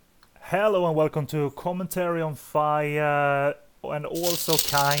Hello and welcome to Commentary on Fire, and also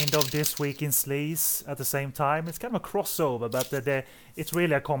kind of This Week in Sleaze at the same time. It's kind of a crossover, but it's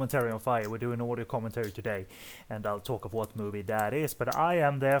really a commentary on Fire. We're doing audio commentary today, and I'll talk of what movie that is. But I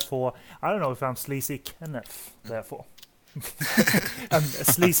am therefore, I don't know if I'm Sleazy Kenneth, therefore. I'm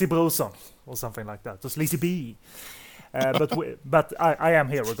Sleazy Broson, or something like that, or Sleazy B. But I am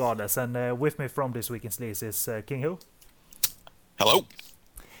here regardless, and with me from This Week in Sleaze is King Who. Hello.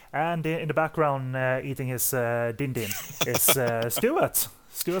 And in the background, eating his din din, is Stuart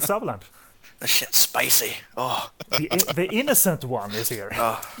Sutherland. The shit's spicy. Oh. The innocent one is here.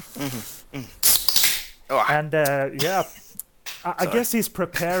 Oh. Oh. And I guess he's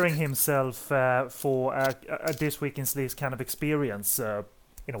preparing himself for a This Week in Sleaze kind of experience,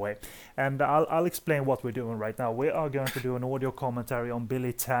 in a way. And I'll explain what we're doing right now. We are going to do an audio commentary on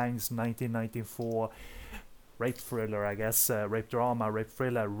Billy Tang's 1994 rape thriller, I guess, rape drama, rape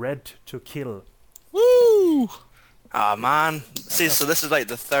thriller, Red to Kill. Woo! Ah, man. See, so this is like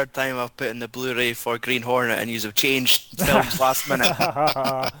the third time I've put in the Blu-ray for Green Hornet and you've changed films last minute.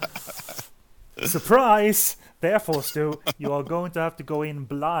 Surprise! Therefore, Stu, you are going to have to go in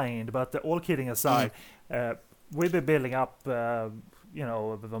blind. But all kidding aside, we've been building up, the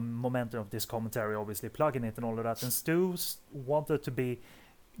momentum of this commentary, obviously plugging it and all of that. And Stu's wanted to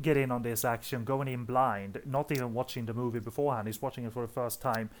get in on this action, going in blind, not even watching the movie beforehand. He's watching it for the first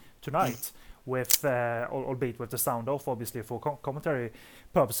time tonight, with albeit with the sound off, obviously for commentary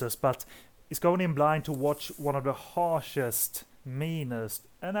purposes. But he's going in blind to watch one of the harshest, meanest,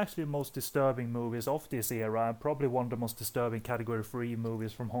 and actually most disturbing movies of this era, and probably one of the most disturbing Category 3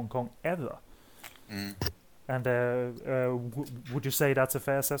 movies from Hong Kong ever. And would you say that's a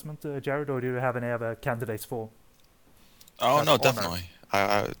fair assessment, Jared, or do you have any other candidates for? Oh no, honor? definitely.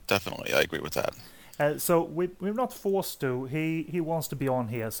 I definitely, I agree with that. So we're not forced to. He wants to be on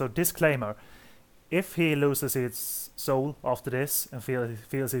here. So disclaimer: if he loses his soul after this and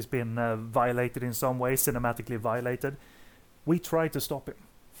feels he's been violated in some way, cinematically violated, we try to stop him.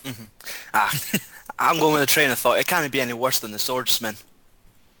 I'm going with a train of thought. It can't be any worse than The Swordsman.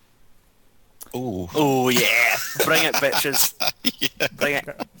 Ooh. Oh yeah, bring it, bitches. Yeah. Bring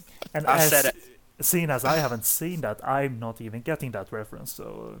it. And I said it. Seeing as I haven't seen that, I'm not even getting that reference.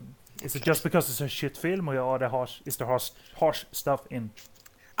 So is it just because it's a shit film, or is the harsh stuff in?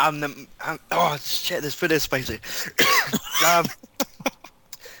 Oh shit, this food is spicy.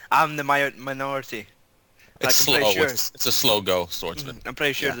 I'm the minority. It's I'm slow. pretty sure. It's a slow go, Swordsman. I'm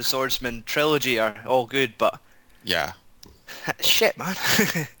pretty sure Yeah. the Swordsman trilogy are all good, but Yeah. shit, man.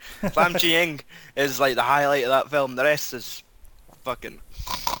 Lam Chi-ying is like the highlight of that film. The rest is fucking.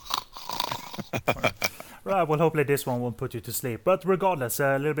 Right, well, hopefully this one won't put you to sleep. But regardless,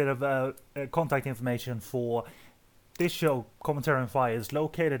 a little bit of contact information for this show, Commentary on Fire, is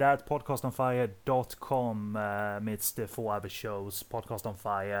located at podcastonfire.com amidst the 4 other shows, Podcast on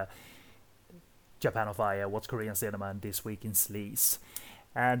Fire, Japan on Fire, What's Korean Cinema, and This Week in Sleaze.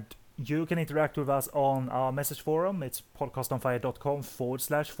 And you can interact with us on our message forum. It's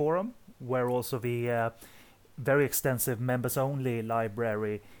podcastonfire.com/forum, where also the very extensive members-only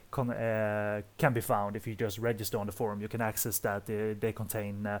library can be found. If you just register on the forum, you can access that. They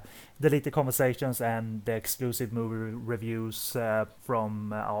contain deleted conversations and the exclusive movie reviews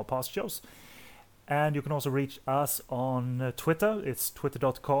from our past shows. And you can also reach us on Twitter. It's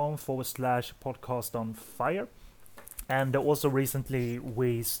twitter.com/podcastonfire. And also recently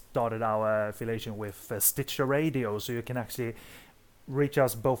we started our affiliation with Stitcher Radio, so you can actually reach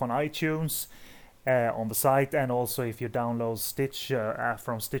us both on iTunes, on the site, and also if you download Stitcher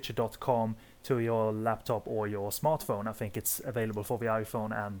from Stitcher.com to your laptop or your smartphone. I think it's available for the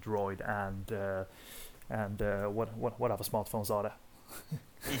iPhone, Android, and what other smartphones are there?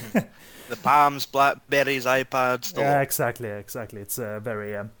 The Palms, Blackberries, iPads. Yeah, exactly. It's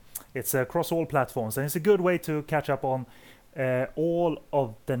it's across all platforms, and it's a good way to catch up on all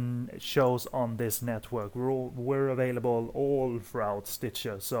of the shows on this network. We're available all throughout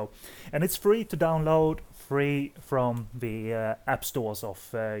Stitcher, and it's free to download, free from the app stores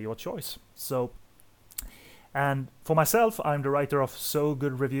of your choice. So, and for myself, I'm the writer of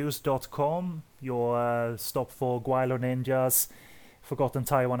SoGoodReviews.com, your stop for Guilo Ninjas, Forgotten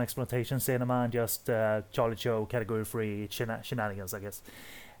Taiwan Exploitation Cinema, and just Charlie Cho Category 3 shenanigans, I guess.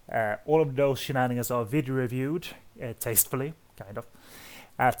 All of those shenanigans are video reviewed, tastefully, kind of,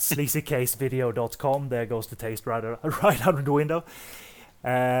 at sleazycasevideo.com. There goes the taste right out of the window.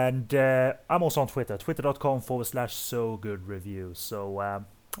 And I'm also on Twitter, twitter.com/SoGoodReviews. So, and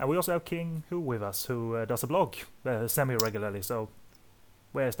we also have King Who with us, who does a blog semi-regularly. So,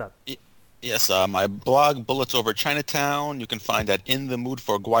 where is that? Yes, my blog, Bullets Over Chinatown, you can find at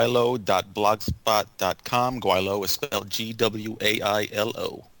inthemoodforguaylo.blogspot.com. Guaylo is spelled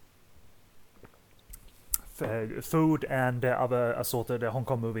Gwailo. Food and other assorted Hong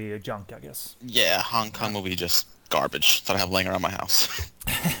Kong movie junk, I guess. Yeah, Hong Kong movie, just garbage that I have laying around my house.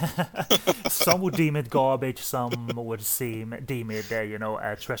 Some would deem it garbage, some would deem it,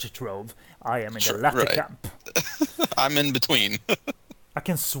 a treasure trove. I am in the latter Right. camp. I'm in between. I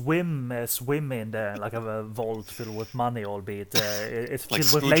can swim in there like a vault filled with money, albeit it's Like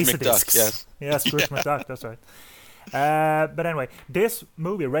filled with Scrooge laser McDuck, discs. yes. Yeah, Scrooge McDuck, that's right. But anyway, this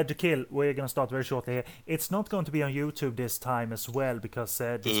movie, Red to Kill, we're going to start very shortly here. It's not going to be on YouTube this time as well because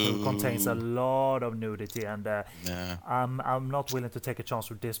this movie contains a lot of nudity, and Yeah. I'm not willing to take a chance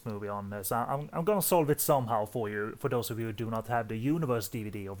with this movie on this. I'm going to solve it somehow for you, for those of you who do not have the Universe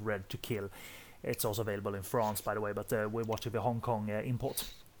DVD of Red to Kill. It's also available in France, by the way, but we're watching the Hong Kong import.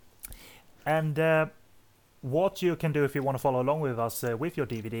 And what you can do if you want to follow along with us with your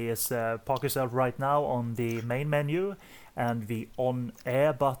DVD is park yourself right now on the main menu and the on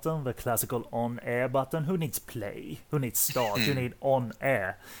air button, the classical on air button. Who needs play? Who needs start? You need on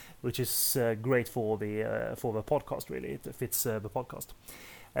air, which is great for the podcast. Really, it fits the podcast.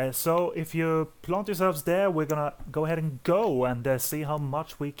 So if you plant yourselves there, we're gonna go ahead and go and see how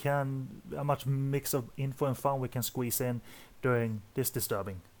much mix of info and fun we can squeeze in during this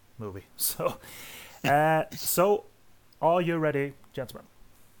disturbing movie. So, so are you ready, gentlemen?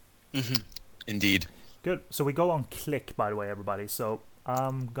 Indeed. Good. So we go on click, by the way, everybody. So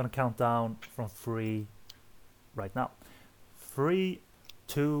I'm gonna count down from 3 right now. 3,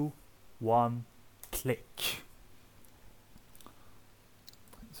 2, 1, click.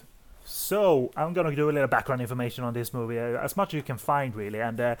 So, I'm going to do a little background information on this movie, as much as you can find, really.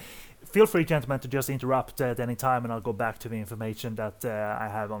 And feel free, gentlemen, to just interrupt at any time, and I'll go back to the information that I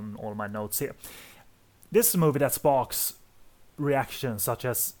have on all my notes here. This is a movie that sparks reactions such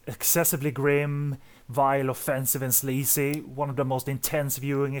as excessively grim, vile, offensive, and sleazy, one of the most intense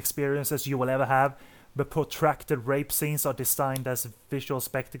viewing experiences you will ever have. The protracted rape scenes are designed as a visual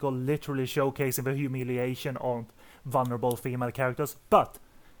spectacle, literally showcasing the humiliation of vulnerable female characters. But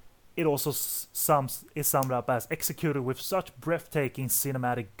it also is summed up as executed with such breathtaking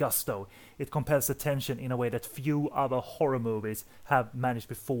cinematic gusto. It compels attention in a way that few other horror movies have managed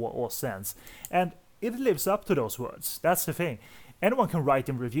before or since. And it lives up to those words. That's the thing. Anyone can write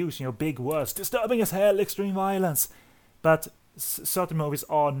in reviews, big words, disturbing as hell, extreme violence. But certain movies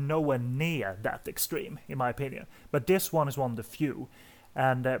are nowhere near that extreme, in my opinion. But this one is one of the few.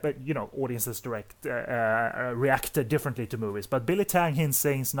 And but audiences react differently to movies. But Billy Tang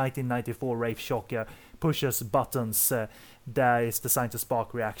Hin-Seng's 1994 rape shocker pushes buttons that is designed to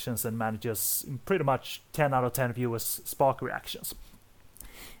spark reactions and manages pretty much 10 out of 10 viewers spark reactions.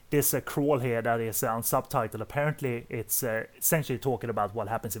 This crawl here that is on subtitle, apparently it's essentially talking about what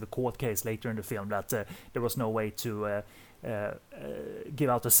happens in a court case later in the film, that there was no way to give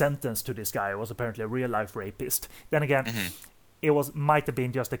out a sentence to this guy. It was apparently a real life rapist. Then again, it might have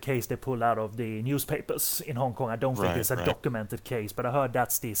been just a case they pulled out of the newspapers in Hong Kong. I don't think it's a documented case, but I heard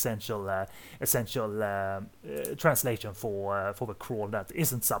that's the essential translation for the crawl that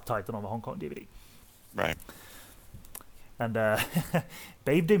isn't subtitled on the Hong Kong DVD. Right. And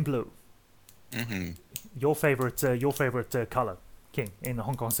Bathed in Blue. Your favorite color, King, in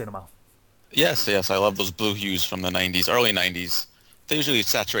Hong Kong cinema. Yes, I love those blue hues from the 90s, early 90s. They usually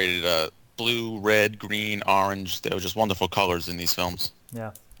saturated blue, red, green, orange. They were just wonderful colors in these films.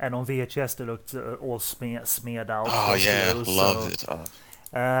 Yeah, and on VHS they looked all smeared out. Oh yeah, blue, loved it.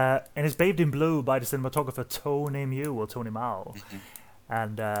 And it's Bathed in Blue by the cinematographer Tony Mao.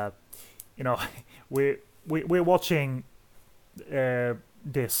 And we're watching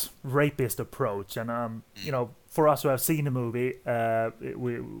this rapist approach, and for us who have seen the movie,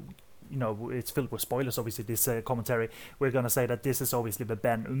 it's filled with spoilers, obviously, this commentary. We're going to say that this is obviously the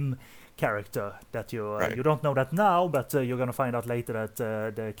Ben character, that you don't know that now, but you're going to find out later that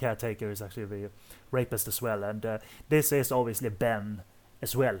the caretaker is actually the rapist as well. And this is obviously Ben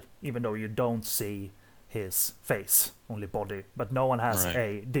as well, even though you don't see his face, only body. But no one has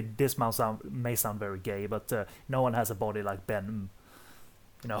this may sound very gay, but no one has a body like Ben.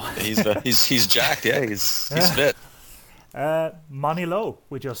 He's jacked, yeah, he's fit. Money Low,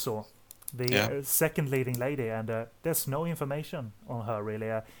 we just saw. The second leading lady, and there's no information on her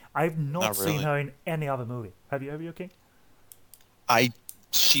really. I've not seen her in any other movie. Have you, King?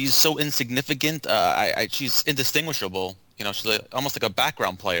 She's so insignificant. She's indistinguishable. She's almost like a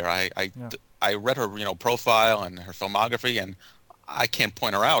background player. I read her profile and her filmography, and I can't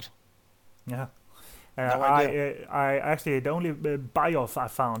point her out. Yeah. No idea. I actually the only bio I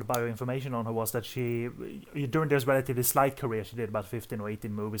found bio information on her was that she during this relatively slight career she did about 15 or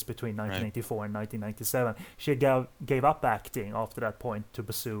 18 movies between 1984 and 1997. She gave up acting after that point to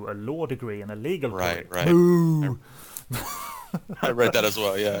pursue a law degree and a legal career. Right. Boo! I read that as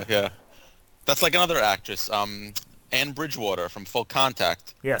well. Yeah. That's like another actress, Anne Bridgewater from Full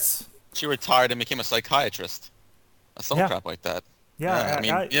Contact. Yes. She retired and became a psychiatrist. Some Yeah. crap like that. Yeah, I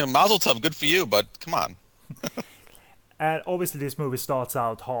mean, Mazel Tov, good for you, but come on. And obviously this movie starts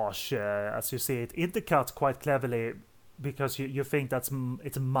out harsh, as you see it intercuts quite cleverly because you think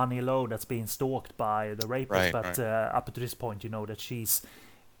it's Money Low that's being stalked by the rapist, but up to this point you know that she's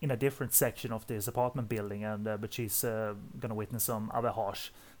in a different section of this apartment building, and but she's gonna witness some other harsh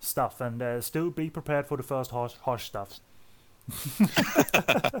stuff, and still be prepared for the first harsh stuff.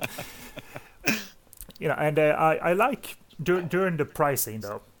 And I like during the price scene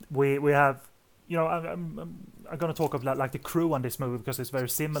though we have I'm going to talk about like the crew on this movie because it's very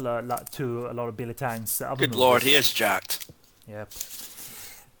similar to a lot of Billy Tang's other Good movies. lord, he is jacked. Yep.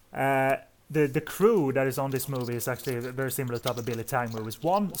 The crew that is on this movie is actually very similar to other Billy Tang movies.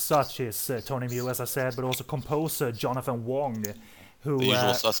 One such is Tony Mew, as I said, but also composer Jonathan Wong, who The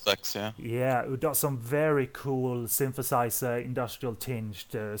Usual Suspects, yeah. Yeah, who does some very cool synthesizer, industrial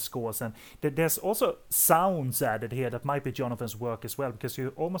tinged scores, and there's also sounds added here that might be Jonathan's work as well, because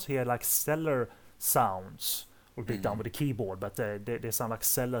you almost hear like cellar sounds, or be done with the keyboard, but they sound like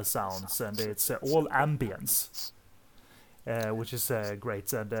cellar sounds, and it's all ambience, which is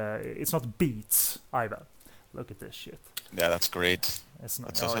great, and it's not beats either. Look at this shit. Yeah, that's great. It's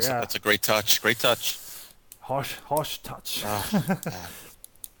not. That's a great touch. Great touch. Harsh touch.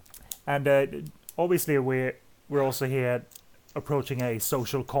 And obviously we're also here approaching a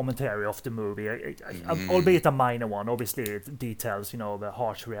social commentary of the movie, albeit a minor one. Obviously it details the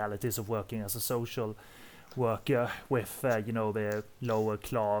harsh realities of working as a social worker with the lower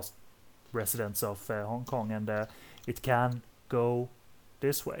class residents of Hong Kong, and it can go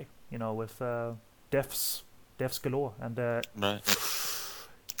this way with deaths galore, and Right.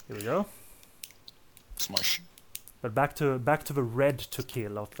 here we go. Smush. But back to the Red to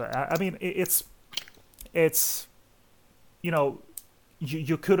Kill of. I mean, it's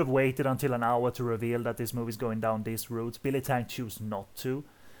you could have waited until an hour to reveal that this movie's going down these routes. Billy Tang chose not to,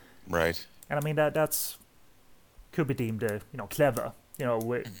 Right. and I mean that's could be deemed clever.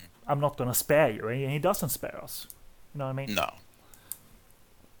 I'm not gonna spare you, and he doesn't spare us. You know what I mean? No.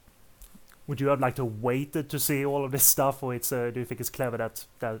 Would you have liked to waited to see all of this stuff, or do you think it's clever that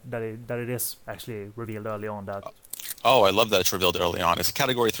it is actually revealed early on that? Oh, I love that it's revealed early on. It's a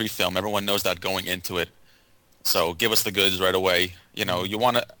Category 3 film. Everyone knows that going into it. So give us the goods right away. You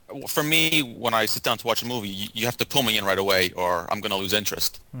want to... For me, when I sit down to watch a movie, you have to pull me in right away, or I'm going to lose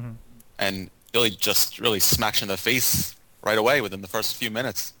interest. Mm-hmm. And Billy just really smacks you in the face right away within the first few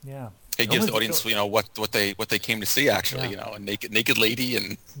minutes. Yeah. He gives the audience, what they came to see, actually. A naked lady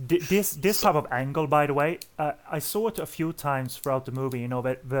and... This type of angle, by the way, I saw it a few times throughout the movie.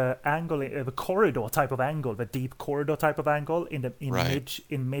 The angle, the corridor type of angle, the deep corridor type of angle in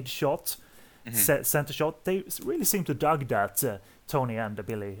mid shot, center shot. They really seem to dug that, Tony and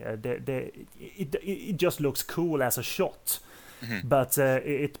Billy. It just looks cool as a shot, but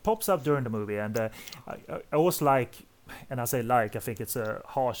it pops up during the movie, and I always like. And I say I think it's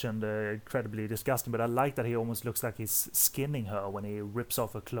harsh and incredibly disgusting, but I like that he almost looks like he's skinning her when he rips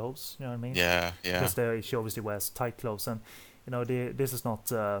off her clothes. You know what I mean? Yeah. Because she obviously wears tight clothes, and this is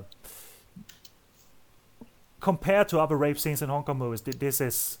not compared to other rape scenes in Hong Kong movies. This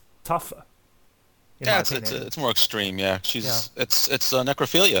is tougher. It's more extreme. Yeah, it's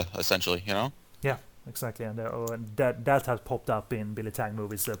necrophilia essentially. Yeah. Exactly, and that has popped up in Billy Tang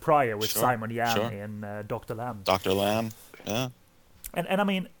movies prior with Simon Yan in Dr. Lamb. Dr. Lamb, yeah. And I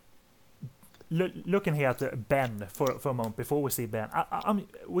mean, looking here at Ben for a moment before we see Ben,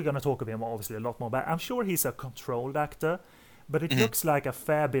 we're going to talk of him obviously a lot more, but I'm sure he's a controlled actor, but it looks like a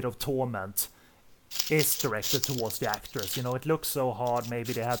fair bit of torment is directed towards the actress. It looks so hard,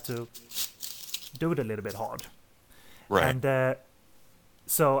 maybe they had to do it a little bit hard. Right. And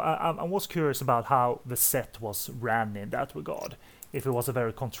so I was curious about how the set was ran in that regard. If it was a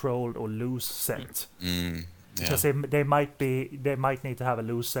very controlled or loose set, because they might need to have a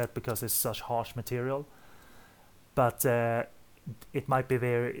loose set because it's such harsh material. But it might be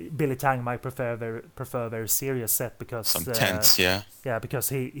Billy Tang might prefer a very serious set because some tense, because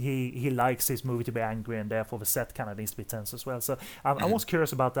he likes his movie to be angry, and therefore the set kind of needs to be tense as well. So I was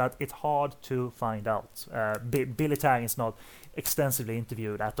curious about that. It's hard to find out. Billy Tang is not extensively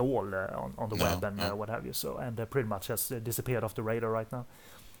interviewed at all on the web and what have you. So and pretty much has disappeared off the radar right now.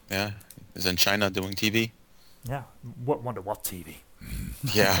 Yeah. Is in China doing TV. Yeah, wonder what TV.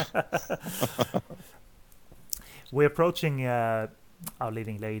 Yeah. We're approaching our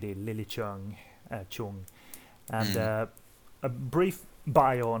leading lady, Lily Chung, and a brief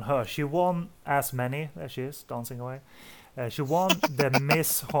bio on her. She won as many, there she is, dancing away. She won the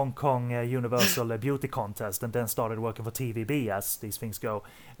Miss Hong Kong Universal Beauty Contest and then started working for TVB as these things go.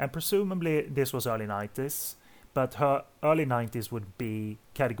 And presumably this was early 90s, but her early 90s would be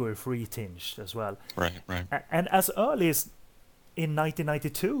category 3 tinged as well. Right. Right. And as early as in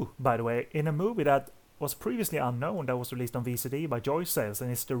 1992, by the way, in a movie that was previously unknown that was released on VCD by Joy Sales, and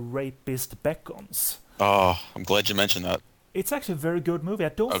it's The Rapist Beckons. Oh, I'm glad you mentioned that. It's actually a very good movie. I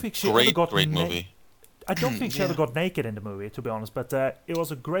don't think she great, ever got great movie. I don't think she Yeah. ever got naked in the movie, to be honest. But it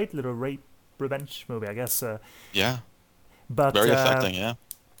was a great little rape revenge movie, I guess. Yeah. But Very affecting. Yeah.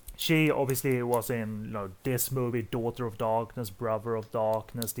 she obviously was in this movie, Daughter of Darkness, Brother of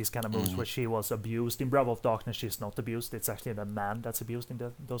Darkness, these kind of movies where she was abused. In Brother of Darkness, she's not abused. It's actually the man that's abused in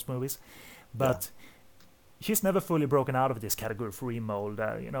those movies. But she's never fully broken out of this category 3 mold.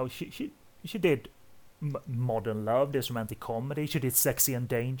 She did Modern Love, this romantic comedy. She did Sexy and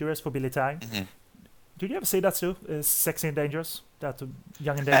Dangerous for Billy Tang. Mm-hmm. Did you ever see that too? Sexy and Dangerous? That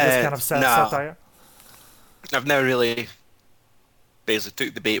Young and Dangerous kind of no. satire? I've never really basically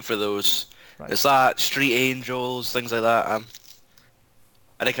took the bait for those. Right. It's that, Street Angels, things like that.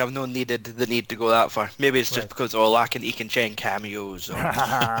 I think I've not needed the need to go that far. Maybe it's just Right. because we're lacking Ekin Chen cameos.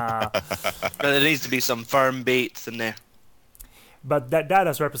 But there needs to be some firm baits in there. But that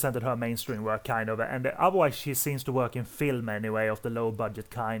has represented her mainstream work, kind of, and otherwise she seems to work in film anyway, of the low budget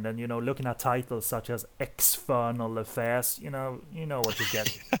kind. And looking at titles such as External Affairs, you know what you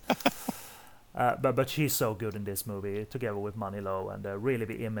get. But she's so good in this movie, together with Money Low, and really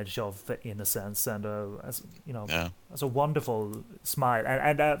the image of innocence, and as a wonderful smile.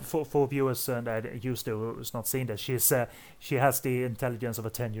 And for viewers that used to who's not seen this, she has the intelligence of a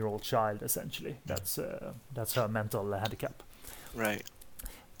 10-year-old child, essentially. That's her mental handicap. Right.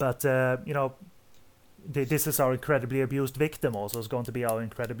 But this is our incredibly abused victim. Also, is going to be our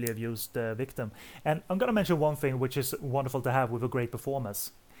incredibly abused victim. And I'm going to mention one thing which is wonderful to have with a great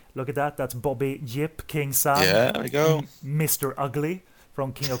performance. Look at that. That's Bobby Yip, King San. Yeah, there we go. Mr. Ugly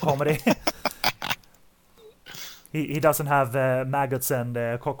from King of Comedy. He doesn't have maggots and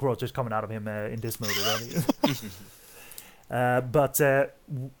cockroaches coming out of him in this movie, really. But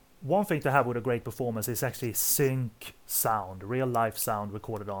one thing to have with a great performance is actually sync sound, real life sound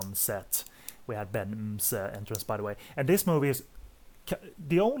recorded on set. We had Ben's entrance, by the way. And this movie is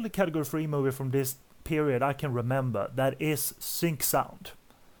the only category 3 movie from this period I can remember that is sync sound.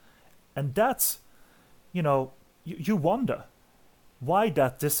 And that's, you wonder why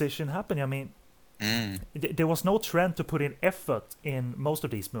that decision happened. I mean, there was no trend to put in effort in most of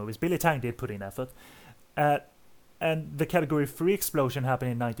these movies. Billy Tang did put in effort. And the category 3 explosion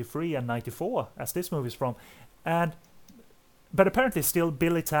happened in 93 and 94, as this movie is from. But apparently still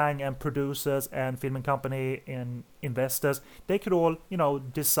Billy Tang and producers and filming company and investors, they could all,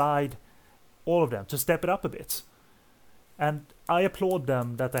 decide, all of them, to step it up a bit. And I applaud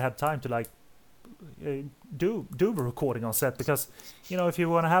them that they had time to do the recording on set, because, if you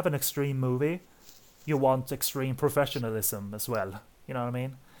want to have an extreme movie, you want extreme professionalism as well. You know what I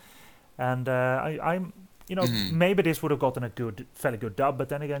mean? And I'm maybe this would have gotten a fairly good dub, but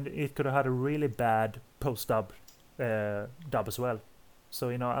then again, it could have had a really bad post-dub dub as well. So,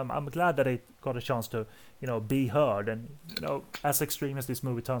 I'm glad that it got a chance to, be heard. And, as extreme as this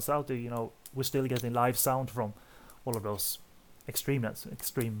movie turns out, we're still getting live sound from all of those extreme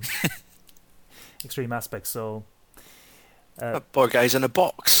aspects. So, Poor guy's in a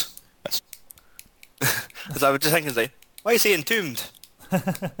box. As I was just thinking, why is he entombed?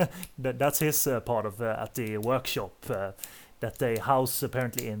 That's his part of at the workshop that they house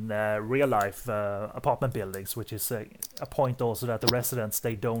apparently in real life apartment buildings, which is a point also that the residents,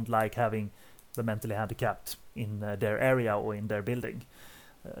 they don't like having the mentally handicapped in their area or in their building.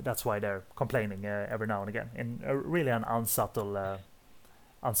 That's why they're complaining every now and again in really an unsubtle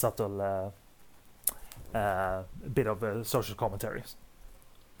bit of social commentary.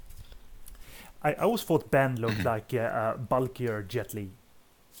 I always thought Ben looked like a bulkier Jet Li.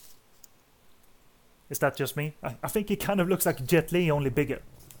 Is that just me? I think he kind of looks like Jet Li, only bigger.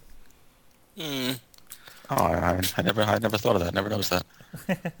 Hmm. Oh, I never thought of that. Never noticed that.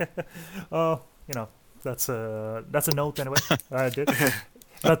 Oh, that's a note anyway. I did.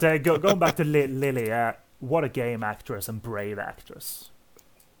 But going back to Lily, what a game actress and brave actress.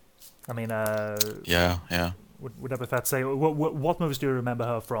 I mean, Yeah. Would I be fair to say? What movies do you remember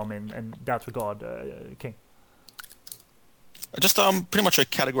her from in that regard, King? Just pretty much like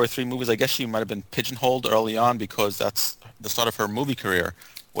Category 3 movies. I guess she might have been pigeonholed early on because that's the start of her movie career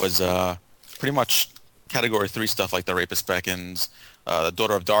was pretty much Category 3 stuff like The Rapist Beckons, The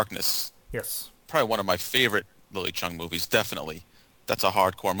Daughter of Darkness. Yes. Probably one of my favorite Lily Chung movies, definitely. That's a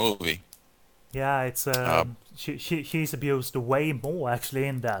hardcore movie. Yeah, it's she's abused way more actually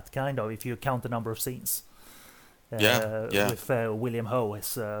in that kind of if you count the number of scenes. Yeah. With William Ho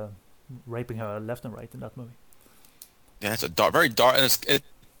is raping her left and right in that movie. Yeah, it's a very dark, and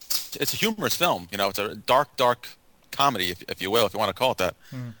it's a humorous film. You know, it's a dark comedy, if you will, if you want to call it that.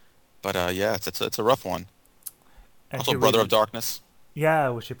 But yeah, it's a rough one. And Also, Brother of Darkness. Yeah,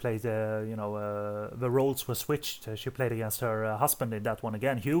 well, she played. The roles were switched. She played against her husband in that one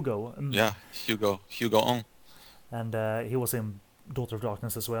again, Hugo. Yeah, Hugo Ung. And he was in Daughter of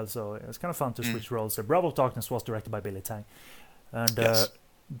Darkness as well. So it's kind of fun to switch roles. Brother of Darkness was directed by Billy Tang, and Yes.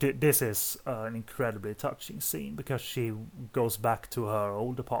 this is an incredibly touching scene because she goes back to her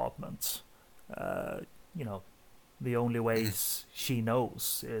old apartment. The only ways she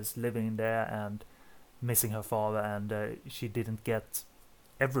knows is living there and missing her father, and she didn't get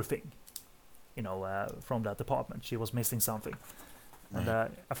everything, from that apartment. She was missing something, and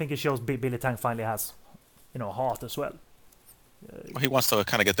I think it shows Billy Tang finally has, heart as well. Well, he wants to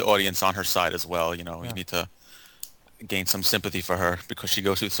kind of get the audience on her side as well. You Yeah. need to gain some sympathy for her because she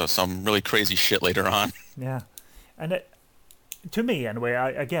goes through some really crazy shit later on. Yeah, and to me anyway,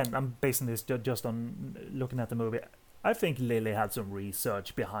 I'm basing this just on looking at the movie. I think Lily had some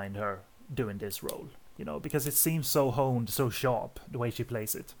research behind her doing this role, because it seems so honed, so sharp the way she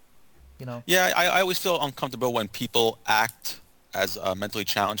plays it. Yeah, I always feel uncomfortable when people act as a mentally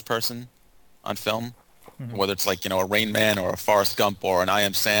challenged person on film, whether it's like, a Rain Man or a Forrest Gump or an I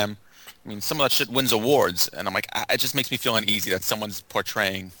Am Sam. I mean, some of that shit wins awards, and I'm like, it just makes me feel uneasy that someone's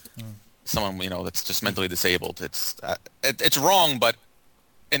portraying someone, that's just mentally disabled. It's wrong, but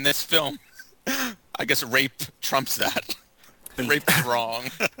in this film, I guess rape trumps that. Rape is wrong.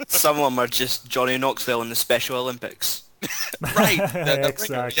 Some of them are just Johnny Knoxville in the Special Olympics. Right.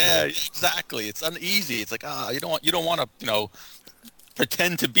 Exactly. Yeah, exactly. It's uneasy. It's like, you don't want to,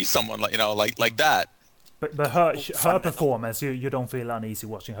 pretend to be someone like that. But her performance, you don't feel uneasy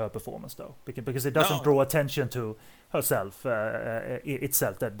watching her performance though, because it doesn't No. draw attention to herself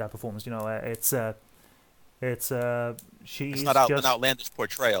itself. That performance, she's It's not an outlandish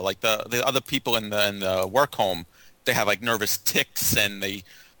portrayal. Like the other people in the work home, they have like nervous tics and they,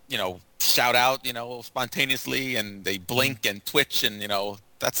 shout out, spontaneously, and they blink and twitch, and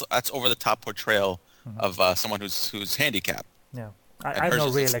that's over the top portrayal of someone who's handicapped. Yeah. And I have hers no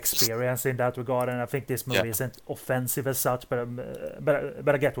is real just- experience in that regard, and I think this movie Yeah. isn't offensive as such. But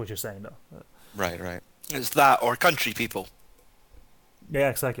I get what you're saying, though. Right. It's that or country people. Yeah,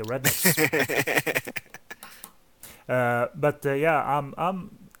 exactly, rednecks. I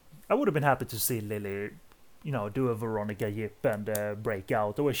would have been happy to see Lily, do a Veronica Yip and break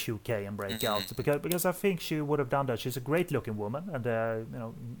out, or a Shu K and break out, because I think she would have done that. She's a great looking woman,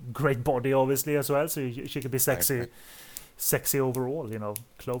 and great body obviously as well, so she could be sexy. Right. Sexy overall,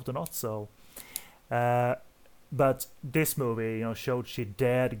 clothed or not. So, but this movie, showed she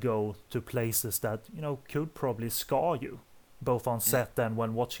dared go to places that could probably scar you, both on set and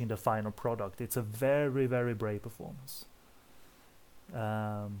when watching the final product. It's a very, very brave performance.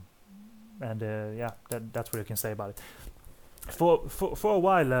 That's what I can say about it. For a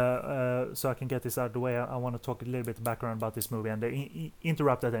while, so I can get this out of the way, I want to talk a little bit background about this movie, and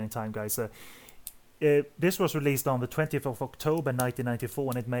interrupt at any time, guys. This was released on the 20th of October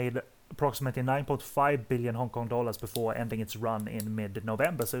 1994, and it made approximately 9.5 billion Hong Kong dollars before ending its run in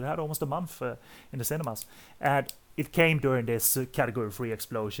mid-November. So it had almost a month in the cinemas. And it came during this Category 3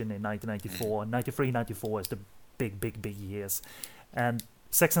 explosion in 1994. 93, 94 is the big years. And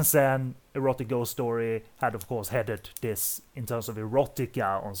Sex and Sen, Erotic Ghost Story had, of course, headed this in terms of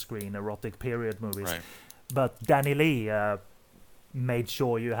erotica on screen, erotic period movies. Right. But Danny Lee made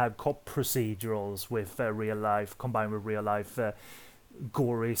sure you had cop procedurals with real life, combined with real life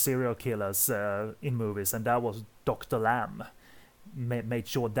gory serial killers in movies, and that was Dr. Lamb. Made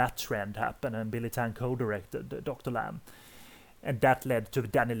sure that trend happened, and Billy Tang co-directed Dr. Lamb. And that led to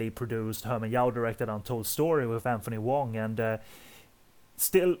Danny Lee produced, Herman Yao directed Untold Story with Anthony Wong, and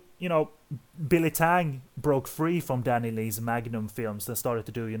still, Billy Tang broke free from Danny Lee's Magnum films and started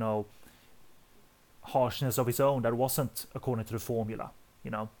to do, harshness of his own that wasn't according to the formula,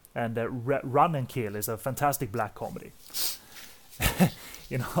 and Run and Kill is a fantastic black comedy.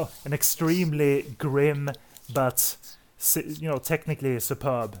 An extremely grim but technically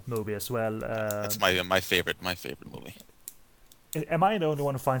superb movie as well. That's my favorite movie. Am I the only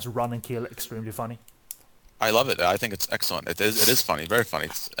one who finds Run and Kill extremely funny? I love it. I think it's excellent. It is funny, very funny,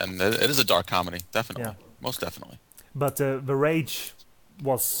 and it is a dark comedy, definitely, Yeah. most definitely. But the rage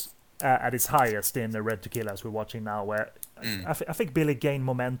was at its highest in Red to Kill, as we're watching now, where I think Billy gained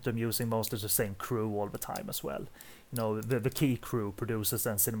momentum using most of the same crew all the time as well. You know, the key crew, producers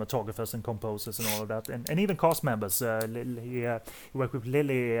and cinematographers and composers and all of that, and even cast members. He worked with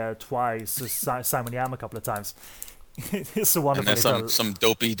Lily twice, Simon Yam a couple of times. It's a And wonderful there's little... some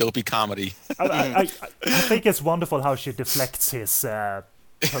dopey comedy. I think it's wonderful how she deflects his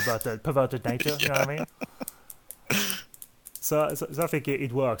perverted nature. You know what I mean? So I think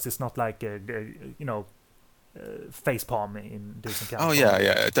it works. It's not like face palm in decent kind. Oh yeah,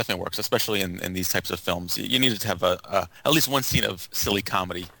 it definitely works, especially in these types of films. You needed to have at least one scene of silly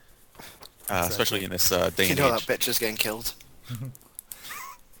comedy, especially in this day You and know age. that bitch is getting killed.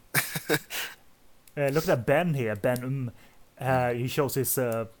 Look at that Ben here. Ben, he shows his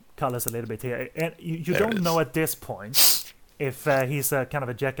colors a little bit here, and you There it don't is. know at this point if he's a kind of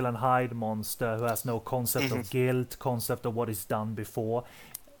a Jekyll and Hyde monster who has no concept of guilt, concept of what he's done before.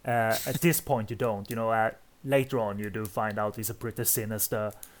 At this point, you don't. You know, later on, you do find out he's a pretty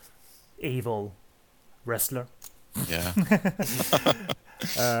sinister, evil wrestler. Yeah.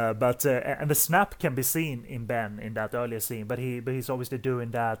 But and the snap can be seen in Ben in that earlier scene, but he's obviously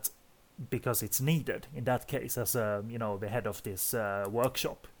doing that because it's needed in that case as the head of this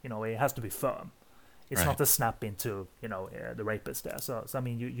workshop. You know, he has to be firm. It's Right. not a snap into the rapist there. So I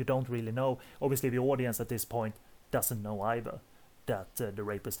mean, you don't really know. Obviously, the audience at this point doesn't know either that the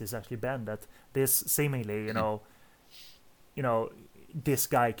rapist is actually Ben. That this seemingly, this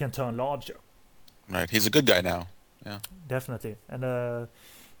guy can turn larger. Right. He's a good guy now. Yeah. Definitely, and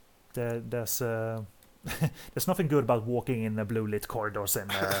there's there's nothing good about walking in blue lit corridors in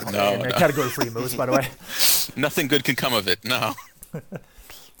No. category 3 movies, by the way. Nothing good can come of it. No.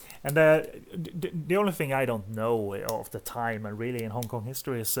 And the only thing I don't know of the time and really in Hong Kong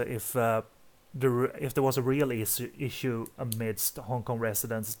history is if there was a real issue amidst Hong Kong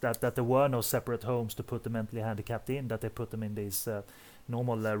residents that there were no separate homes to put the mentally handicapped in, that they put them in these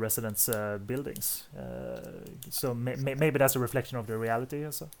normal residence buildings. So maybe that's a reflection of the reality.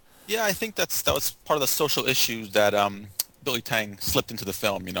 So. Yeah, I think that was part of the social issues that Billy Tang slipped into the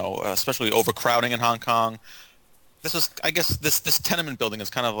film. Especially overcrowding in Hong Kong. This was, I guess, this tenement building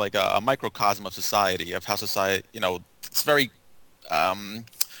is kind of like a microcosm of society, of how society, it's very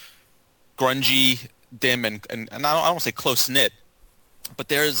grungy, dim, and I don't want to say close knit, but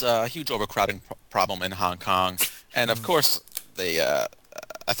there's a huge overcrowding problem in Hong Kong, and of course they,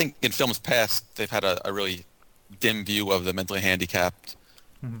 I think in films past they've had a really dim view of the mentally handicapped.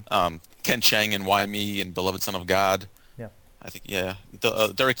 Ken Chang in Why Me and Beloved Son of God. Yeah. I think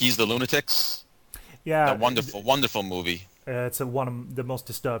Derek Yee's The Lunatics. Yeah. A wonderful movie. It's one of the most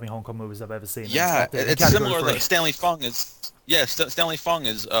disturbing Hong Kong movies I've ever seen. Yeah, in it's category similar. 3. Like Stanley Fung is. Yeah, Stanley Fung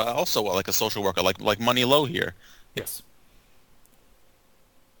is also like a social worker, like Money Low here. Yes.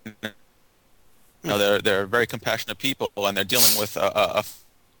 They're very compassionate people, and they're dealing with a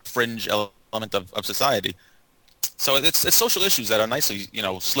fringe element of society. So it's social issues that are nicely,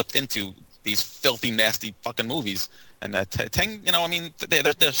 slipped into these filthy, nasty fucking movies. And Tang, I mean,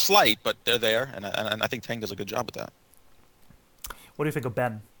 they're slight, but they're there, and I think Tang does a good job with that. What do you think of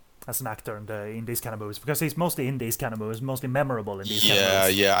Ben as an actor in these kind of movies? Because he's mostly in these kind of movies, mostly memorable in these kind of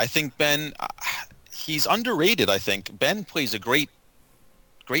movies. Yeah. I think Ben, he's underrated. I think Ben plays a great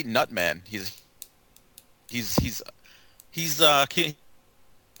nut man. He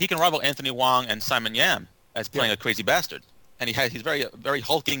can rival Anthony Wong and Simon Yam as playing a crazy bastard. And he's very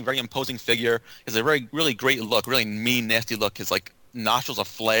hulking, very imposing figure. He has a really great look, really mean, nasty look. His nostrils are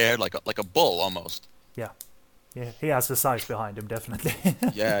flared like a bull almost. Yeah, he has the size behind him, definitely.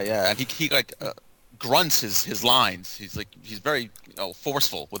 Yeah, and he grunts his lines. He's very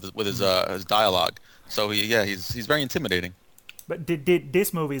forceful with his dialogue. So he's very intimidating. But did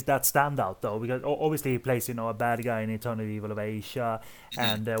this movie is that standout though? Because obviously he plays a bad guy in Eternal Evil of Asia,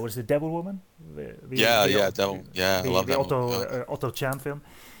 and what is it, Devil Woman? Devil. Yeah, I love that movie. Otto Chan film.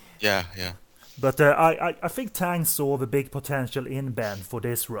 Yeah. But I think Tang saw the big potential in Ben for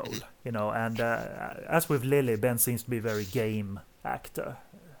this role, and as with Lily, Ben seems to be a very game actor.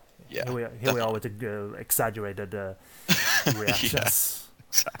 Yeah. Here we are with the exaggerated reactions.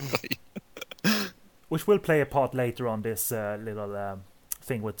 Exactly. Which will play a part later on. This little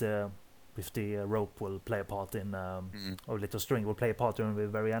thing with the rope will play a part in, or little string will play a part in the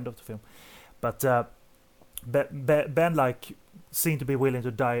very end of the film. But Ben seemed to be willing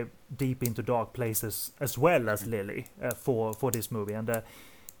to dive deep into dark places as well as Lily for this movie, and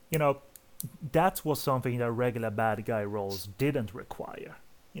that was something that regular bad guy roles didn't require.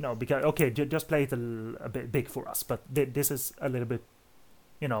 because okay, just play it a bit big for us, but this is a little bit,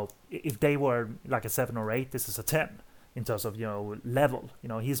 if they were like a 7 or 8, this is a 10 in terms of level.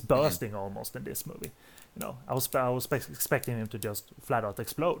 He's bursting almost in this movie. I was expecting him to just flat out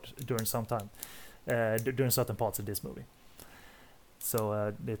explode during some time, during certain parts of this movie.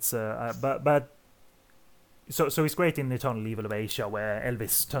 So it's but so it's great in Eternal Evil of Asia, where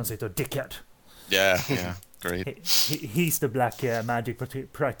Elvis turns into a dickhead. Yeah, great. He's the black magic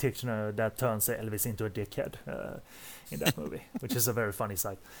practitioner that turns Elvis into a dickhead in that movie, which is a very funny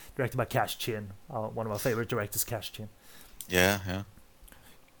sight. Directed by Cash Chin, one of my favorite directors, Cash Chin. Yeah.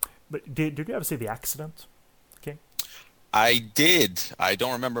 But did you ever see The Accident? Okay. I did. I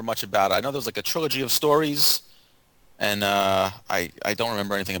don't remember much about it. I know there's like a trilogy of stories, and I don't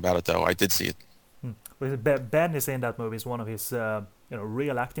remember anything about it though. I did see it. Well, Ben is in that movie. It's one of his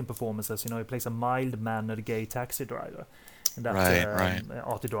real acting performances. He plays a mild-mannered gay taxi driver, and that's right.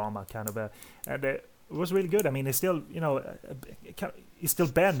 arty drama kind of. And it was really good. I mean, he's still he's still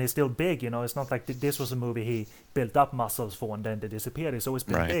Ben. He's still big. It's not like this was a movie he built up muscles for and then they disappeared. He's always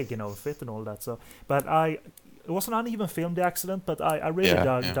been big, fit and all that. So, but it was an uneven film, The Accident, but I really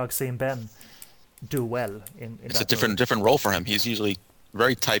dug seeing Ben do well in it's that a different role for him. He's usually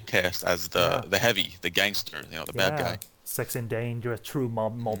very typecast as the heavy, the gangster, the bad guy. Sex and Danger, true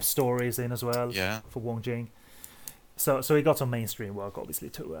mob stories in as well. Yeah. For Wong Jing. So he got some mainstream work, obviously,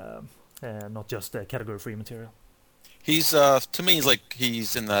 too. Not just category 3 material. He's to me,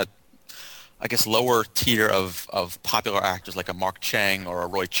 he's in that, I guess, lower tier of popular actors like a Mark Chang or a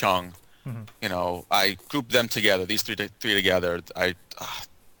Roy Chung. Mm-hmm. I group them together. These three together. I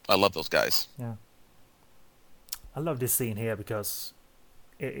love those guys. Yeah. I love this scene here because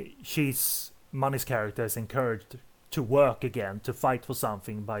Money's character is encouraged to work again, to fight for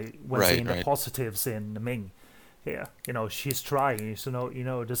something when seeing the positives in Ming. Here, she's trying. So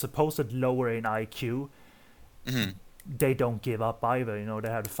the supposed lower in IQ, they don't give up either. They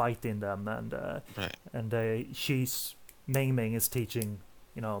have fight in them, and Ming is teaching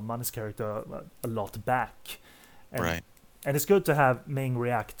Money's character a lot back, and it's good to have Ming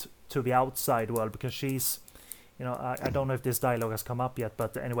react to the outside world because she's. I don't know if this dialogue has come up yet,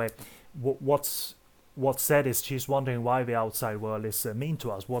 but anyway, what's said is she's wondering why the outside world is mean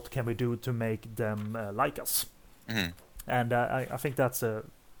to us. What can we do to make them like us? Mm-hmm. And I think that's a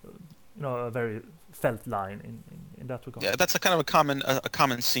very felt line in that regard. Yeah, that's a kind of a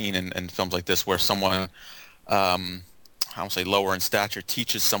common scene in films like this, where someone, I won't say lower in stature,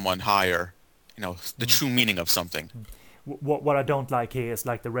 teaches someone higher, the true meaning of something. What I don't like here is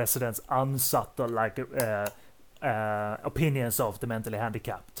like the residents' unsubtle opinions of the mentally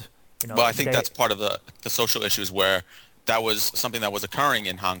handicapped. Well, I think that's part of the social issues where that was something that was occurring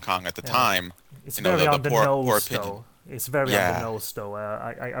in Hong Kong at the time. It's very on the nose, though. It's very on the nose, though.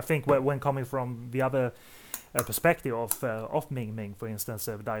 I think when coming from the other perspective of Ming Ming, for instance,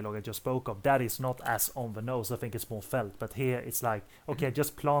 the dialogue I just spoke of, that is not as on the nose. I think it's more felt. But here it's like, okay,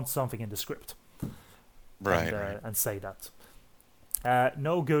 just plant something in the script, and say that.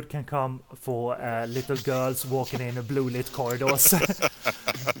 No good can come for little girls walking in blue lit corridors.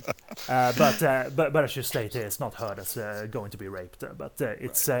 But I should state here, it's not her that's going to be raped. But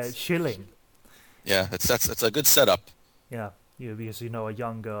it's chilling. Yeah, it's a good setup. Yeah, because a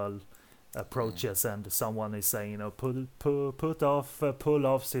young girl approaches and someone is saying, pull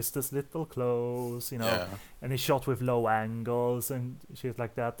off sister's little clothes, and it's shot with low angles and shit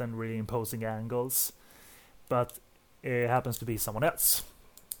like that, and really imposing angles. But it happens to be someone else.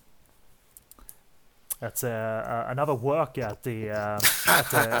 That's another work at the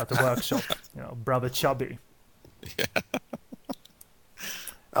at the workshop. Brother Chubby. Yeah.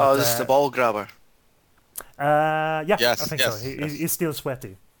 This is the ball grabber. Yes, I think so. He's still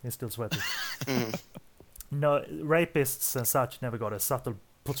sweaty. No, rapists and such never got a subtle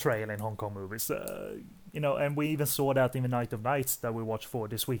portrayal in Hong Kong movies. And we even saw that in The Night of Nights that we watched for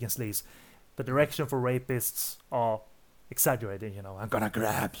this week in Sleaze. The direction for rapists are exaggerated. I'm gonna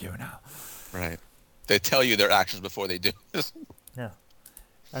grab you now. Right. They tell you their actions before they do. Yeah,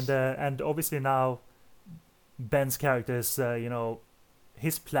 and obviously now Ben's character is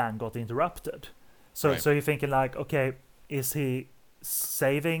his plan got interrupted. So you're thinking like, okay, is he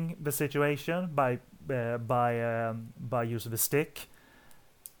saving the situation by use of a stick,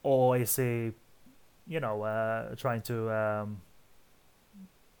 or is he trying to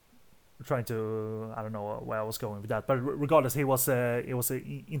I don't know where I was going with that, but regardless, he was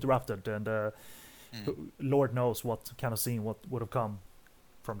interrupted, and Lord knows what kind of scene what would have come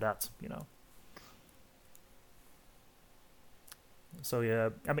from that, So yeah,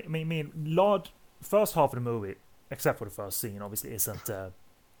 I mean, first half of the movie, except for the first scene, obviously isn't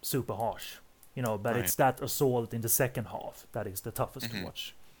super harsh, you know. But Right. it's that assault in the second half that is the toughest to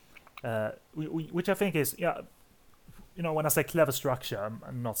watch. Which I think is, yeah, you know, when I say clever structure,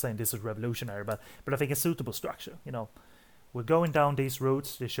 I'm not saying this is revolutionary, but I think it's suitable structure. You know, we're going down these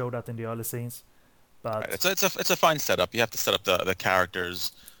routes. They show that in the early scenes, but Right. It's a fine setup. You have to set up the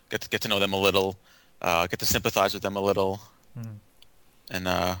characters, get to know them a little, get to sympathize with them a little, and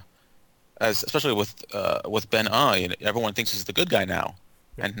as especially with Ben, you know, everyone thinks he's the good guy now,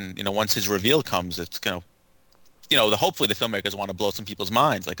 and you know, once his reveal comes, it's gonna, you know, hopefully the filmmakers want to blow some people's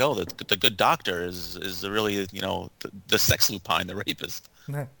minds, like, oh, the good doctor is really, you know, the sex lupine, the rapist.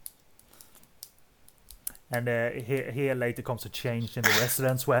 and here later comes a change in the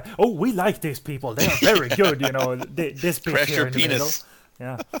residents where, oh, we like these people, they are very good, you know, this bit Crash here your in the middle. penis.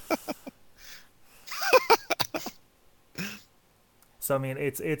 Yeah. So I mean,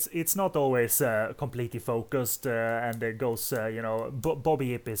 it's not always completely focused, and it goes, you know, Bobby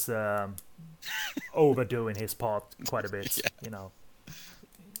Yip is overdoing his part quite a bit. Yeah. You know,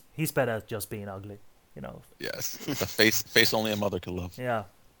 he's better at just being ugly. You know. Yes, the face only a mother could love. Yeah.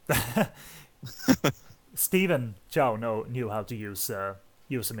 Stephen Chow knew how to use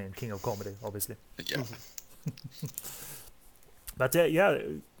him in King of Comedy, obviously. Yeah. But yeah,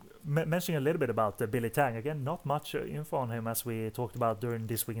 mentioning a little bit about Billy Tang again, not much info on him as we talked about during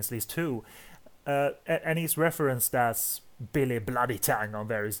this week's list too, and he's referenced as Billy Bloody Tang on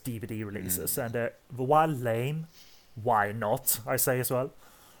various DVD releases, and while lame, why not? I say as well,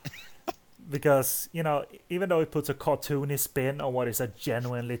 because you know, even though it puts a cartoony spin on what is a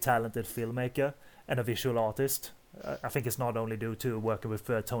genuinely talented filmmaker and a visual artist, I think it's not only due to working with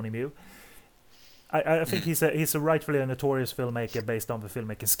Tony Mew. I think he's a rightfully a notorious filmmaker based on the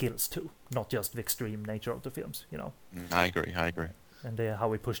filmmaking skills too, not just the extreme nature of the films, you know. I agree. And how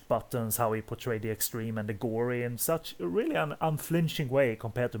he pushed buttons, how he portrayed the extreme and the gory in such a really an unflinching way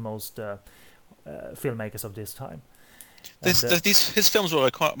compared to most filmmakers of this time. His films were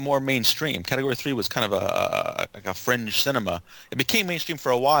like more mainstream. Category 3 was kind of like a fringe cinema. It became mainstream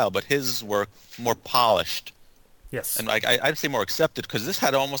for a while, but his were more polished. Yes. And I'd say more accepted, because this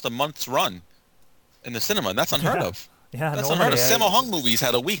had almost a month's run in the cinema, and that's unheard of. Yeah, that's unheard of. Sammo Hung movies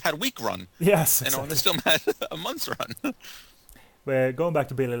had week run. Yes, exactly. And this film had a month's run. We're going back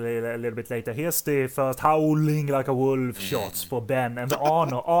to Billy a little bit later. Here's the first howling like a wolf shots for Ben, and the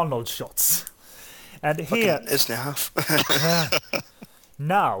Arnold shots. And here, isn't it half?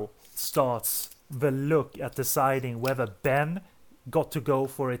 now starts the look at deciding whether Ben got to go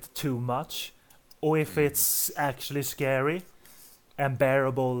for it too much, or if it's actually scary and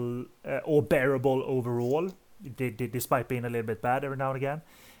bearable, or bearable overall, despite being a little bit bad every now and again,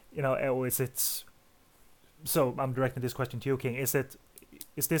 you know, or is it? So I'm directing this question to you, King. Is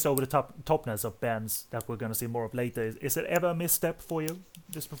this over the topness of Ben's that we're going to see more of later? Is it ever a misstep for you,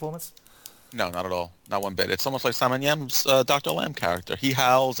 this performance? No, not at all. Not one bit. It's almost like Simon Yam's Dr. Lamb character. He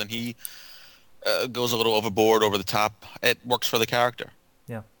howls and he goes a little overboard, over the top. It works for the character.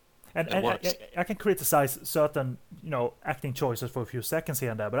 Yeah. And I can criticize certain, you know, acting choices for a few seconds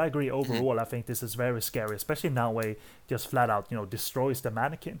here and there, but I agree overall. I think this is very scary, especially now where he just flat out, you know, destroys the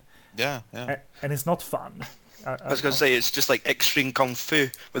mannequin. Yeah. And it's not fun. I was going to say, it's just like extreme kung fu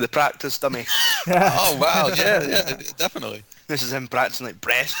with a practice dummy. Oh wow, yeah, definitely. This is him practicing like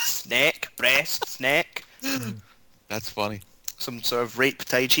breasts, neck. That's funny. Some sort of rape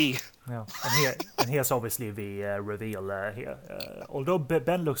tai chi. Yeah, and here's obviously the reveal here. Although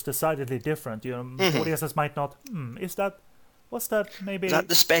Ben looks decidedly different, you know, audiences might not. What's that? Maybe. Is that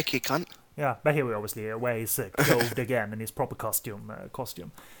the specky cunt? Yeah, but here we obviously where he's clothed again in his proper costume.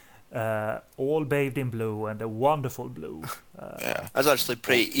 All bathed in blue, and a wonderful blue. Yeah. That's actually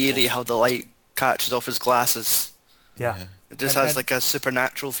pretty eerie how the light catches off his glasses. Yeah. It just has like a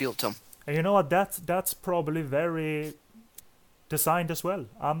supernatural feel to him. And you know what? That's probably very designed as well.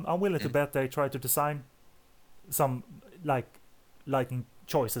 I'm willing to bet they try to design some lighting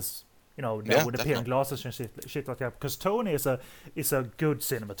choices, you know, that would appear in glasses and shit like that. Because Tony is a good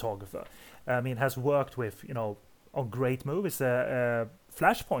cinematographer. I mean, has worked with, you know, on great movies.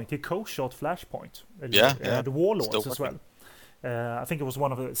 Flashpoint, he co-shot Flashpoint. The Warlords as well. I think it was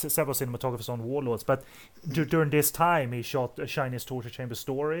one of the several cinematographers on Warlords. But during this time, he shot A Chinese Torture Chamber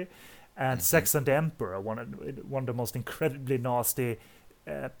Story and Sex and the Emperor, one of the most incredibly nasty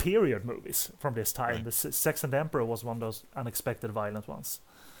period movies from this time. Right. The Sex and the Emperor was one of those unexpected violent ones.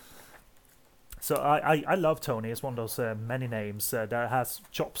 So I love Tony. It's one of those many names that has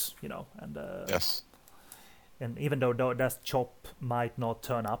chops, you know. And yes. And even though that chop might not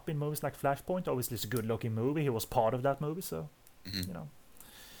turn up in movies like Flashpoint, obviously it's a good-looking movie. He was part of that movie, so you know.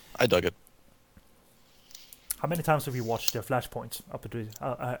 I dug it. How many times have you watched Flashpoint up to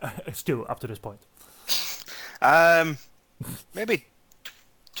Stu, up to this point? Maybe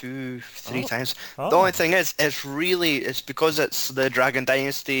 2-3 Oh. times. Oh. The only thing is, it's because it's the Dragon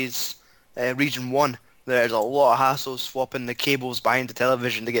Dynasty's Region 1. There's a lot of hassle swapping the cables behind the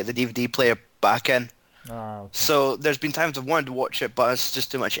television to get the DVD player back in. Ah, okay. So there's been times I've wanted to watch it, but it's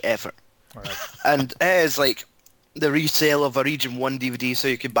just too much effort. All right. And it is like the resale of a Region 1 DVD, so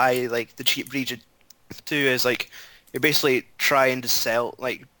you could buy like the cheap Region 2 is like you're basically trying to sell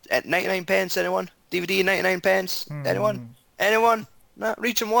like at 99 pence, anyone? DVD 99 pence? Anyone? Anyone? No,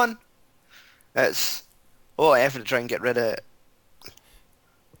 Region 1? It's a lot of effort to try and get rid of it.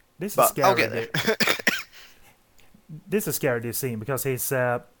 This is But scary. I'll get there. This is scary, this scene, because he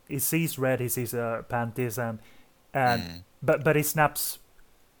sees Red, he sees panties, and but he snaps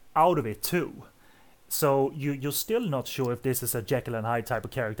out of it too. So you're still not sure if this is a Jekyll and Hyde type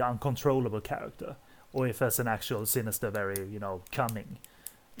of character, uncontrollable character, or if it's an actual sinister, very cunning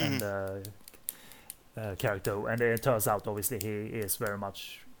and character. And it turns out, obviously, he is very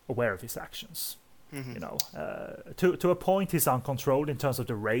much aware of his actions. To a point, he's uncontrolled in terms of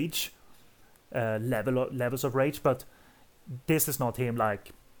the rage levels of rage, but this is not him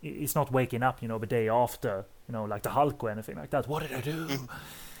like he's not waking up the day after like the Hulk or anything like that. What did I do?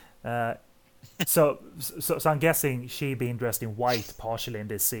 So I'm guessing she being dressed in white partially in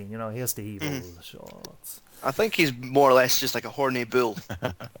this scene. Here's the evil shots. I think he's more or less just like a horny bull.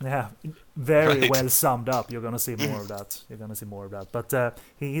 Yeah, very Right. well summed up. You're gonna see more of that. But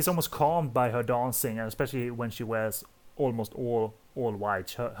he's almost calmed by her dancing, and especially when she wears almost all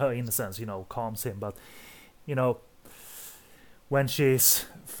white. Her innocence, calms him. But when she's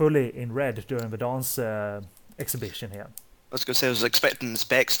fully in red during the dance exhibition here. I was going to say I was expecting the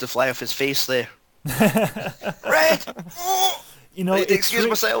specs to fly off his face there. Red! Oh! I need to excuse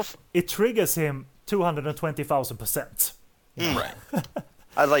myself. It triggers him 220,000%. Right.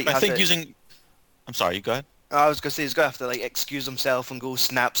 I think using... I'm sorry, you go ahead. I was going to say he's going to have to like excuse himself and go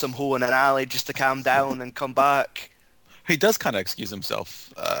snap some hoe in an alley just to calm down and come back. He does kind of excuse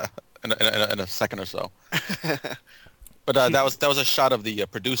himself in a second or so. But that was a shot of the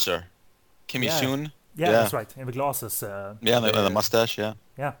producer, Kim Soon. Yeah, that's right. In the glasses. And the mustache, yeah.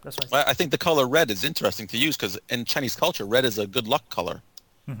 Yeah, that's right. Well, I think the color red is interesting to use because in Chinese culture, red is a good luck color.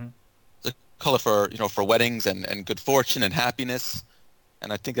 Mm-hmm. It's a color for weddings and good fortune and happiness.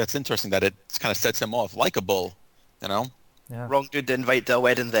 And I think that's interesting that it kind of sets him off like a bull, Yeah. Wrong dude to invite to a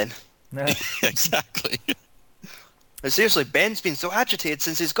wedding then. Yeah. Exactly. But seriously, Ben's been so agitated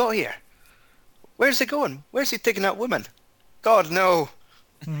since he's got here. Where's he going? Where's he taking that woman? God, no.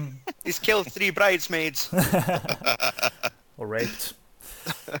 He's killed 3 bridesmaids. Or raped.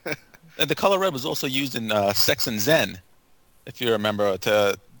 And the color red was also used in Sex and Zen, if you remember.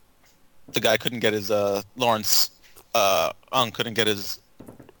 The guy couldn't get his Lawrence Ung couldn't get his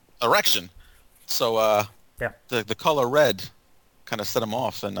erection, so the color red kind of set him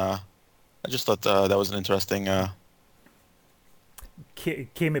off, and I just thought that was an interesting.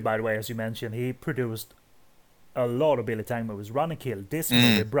 Kimi, by the way, as you mentioned, he produced a lot of Billy Tang movies. Run and Kill, this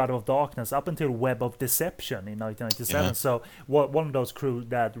movie, Brother of Darkness, up until Web of Deception in 1997. Yeah. So one of those crew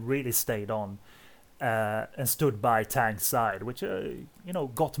that really stayed on and stood by Tang's side, which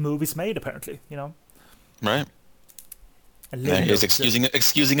got movies made apparently. Right. And There Lily he is looked-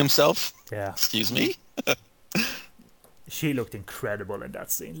 excusing himself. Yeah, Excuse me. she looked incredible in that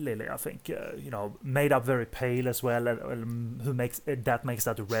scene. Lily, I think, made up very pale as well. Who makes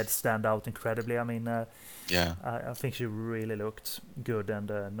that red stand out incredibly. I mean, Yeah. I think she really looked good, and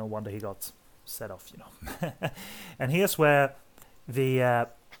no wonder he got set off. And here's where the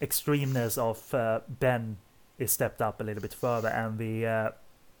extremeness of Ben is stepped up a little bit further, and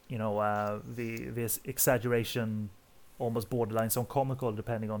this exaggeration, almost borderline some comical,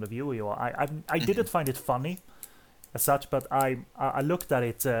 depending on the viewer you are. I didn't find it funny as such, but I looked at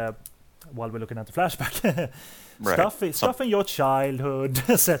it while we're looking at the flashback. Right. Stuff in your childhood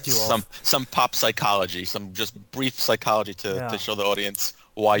set you off. Some pop psychology, some just brief psychology to show the audience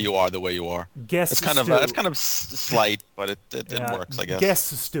why you are the way you are. Guess It's kind of slight, but it works, I guess. Guess,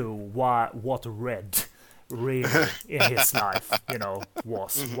 Stu, what Red really in his life,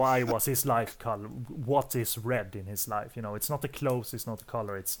 was. Why was his life color? What is red in his life? It's not the clothes, it's not the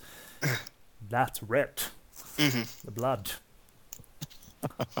color, it's that red. The blood.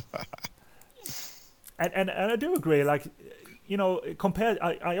 and I do agree, like, compared,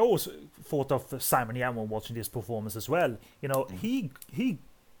 I always thought of Simon Yeun when watching this performance as well. He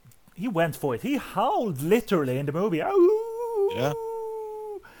went for it. He howled literally in the movie. Ooh! Yeah.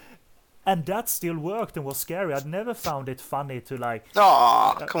 And that still worked and was scary. I'd never found it funny to like.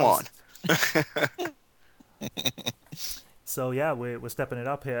 Oh, come on. So yeah, we're stepping it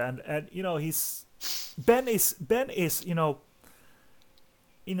up here, and you know Ben is you know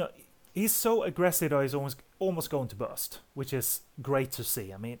he's so aggressive that he's almost going to burst, which is great to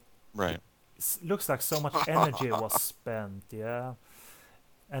see. I mean, Right. it looks like so much energy was spent, yeah.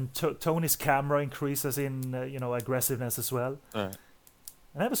 And Tony's camera increases in aggressiveness as well. Right.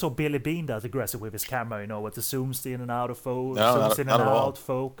 I never saw Billy Bean that aggressive with his camera, with the zooms in and out of No, zooms in not and at all. out,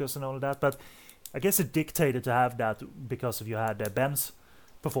 focus and all of that. But I guess it dictated to have that because of you had Ben's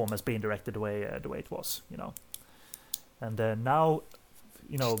performance being directed the way it was, And now,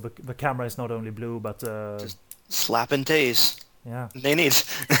 the camera is not only blue, but Just slapping titties. yeah. They need.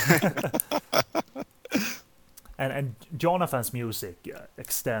 And Jonathan's music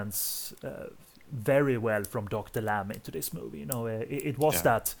extends very well from Dr. Lamb into this movie. It was Yeah.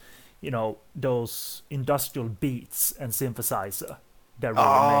 that, those industrial beats and synthesizer that really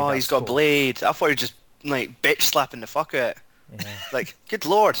Oh, made he's that got score. Blade. I thought you were just like bitch slapping the fuck out. Yeah. Like, good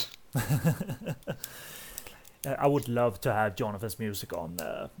lord. I would love to have Jonathan's music on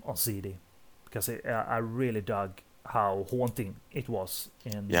CD because I really dug how haunting it was.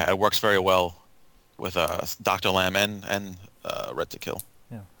 Yeah, it works very well with Dr. Lamb and Red to Kill.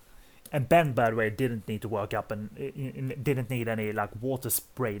 And Ben, by the way, didn't need to work up and didn't need any like water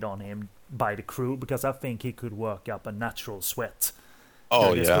sprayed on him by the crew because I think he could work up a natural sweat Oh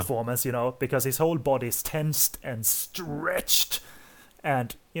during his yeah. performance, because his whole body is tensed and stretched,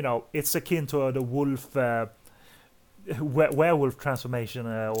 and it's akin to the wolf, werewolf transformation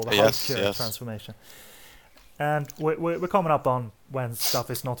or the Yes, Hulk yes. transformation. And we're coming up on when stuff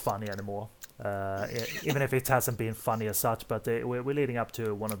is not funny anymore. Even if it hasn't been funny as such, but we're leading up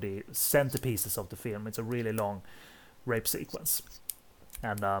to one of the centerpieces of the film. It's a really long rape sequence,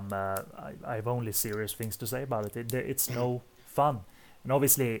 and I have only serious things to say about it. It's no fun, and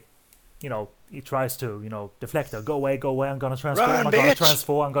obviously, he tries to deflect her. Go away, I'm gonna transform. Run, I'm gonna bitch!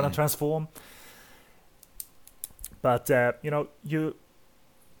 transform. I'm gonna transform. But you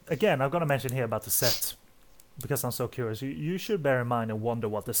again, I'm gonna mention here about the set. Because I'm so curious, you should bear in mind and wonder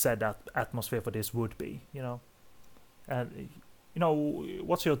what the set atmosphere for this would be, And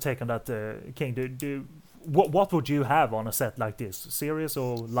what's your take on that, King? What would you have on a set like this, serious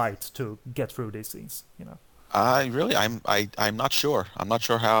or light, to get through these scenes? I'm not sure. I'm not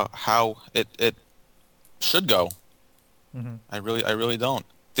sure how it should go. Mm-hmm. I really don't.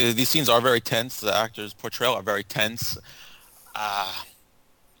 These scenes are very tense. The actors' portrayal are very tense.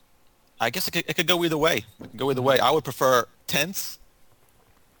 I guess it could go either way. It could go either way. I would prefer tense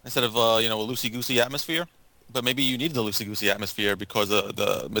instead of a loosey-goosey atmosphere. But maybe you need the loosey-goosey atmosphere because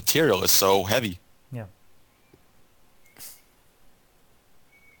the material is so heavy. Yeah.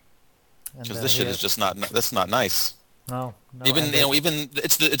 Because this shit is just that's not nice. No. Even and even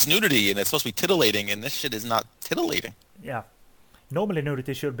it's nudity and it's supposed to be titillating, and this shit is not titillating. yeah. Normally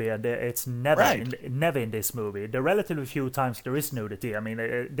nudity should be, and it's never Right. never in this movie. The relatively few times there is nudity. I mean,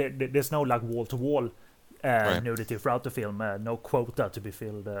 there's no like wall to wall Right. nudity throughout the film. No quota to be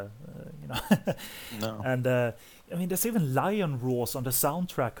filled. No. And I mean, there's even lion roars on the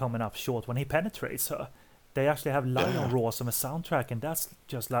soundtrack coming up short when he penetrates her. They actually have lion roars on the soundtrack, and that's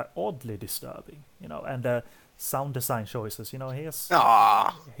just like oddly disturbing. And sound design choices. Here's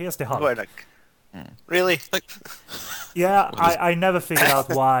the Hulk. What, like, really? Like, Yeah, I never figured out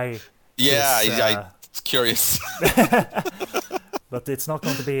why. yeah, this, it's curious. But it's not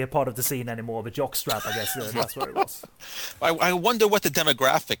going to be a part of the scene anymore. The jockstrap, I guess, that's what it was. I wonder what the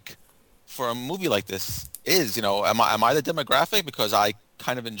demographic for a movie like this is. Am I the demographic because I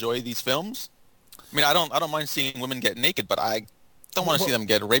kind of enjoy these films? I mean, I don't mind seeing women get naked, but I don't want to see them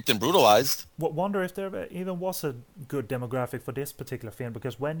get raped and brutalized. Wonder if there even was a good demographic for this particular film,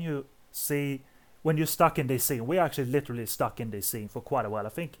 because when you're stuck in this scene, we're actually literally stuck in this scene for quite a while. I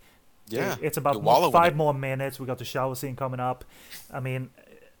think Yeah, it's you about wallow in 5 it. more minutes. We got the shower scene coming up. I mean,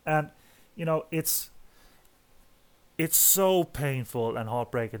 and it's so painful and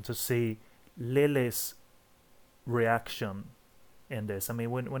heartbreaking to see Lily's reaction in this. I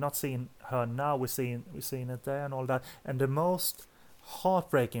mean, we're not seeing her now. We're seeing it there and all that. And the most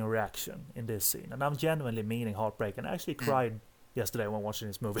heartbreaking reaction in this scene, and I'm genuinely meaning heartbreaking. I actually cried yesterday when watching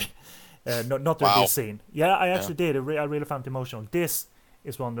this movie. Not during Wow. this scene. Yeah, I actually did. I really found it emotional. This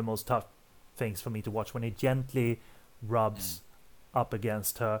is one of the most tough things for me to watch when he gently rubs up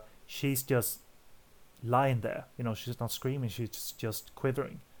against her. She's just lying there. She's not screaming. She's just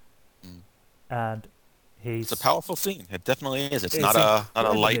quivering. And he's... It's a powerful scene. It definitely is. It's It's not a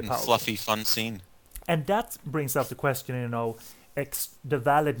incredibly light and powerful. fluffy, fun scene. And that brings up the question, the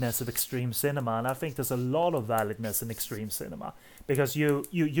validness of extreme cinema. And I think there's a lot of validness in extreme cinema, because you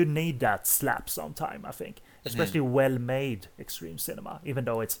need that slap sometime, I think. especially well-made extreme cinema, even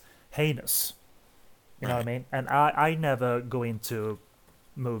though it's heinous. You know what I mean? And I never go into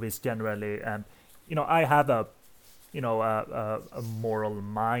movies generally, and I have a moral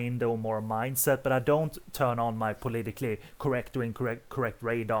mind or moral mindset, but I don't turn on my politically correct or correct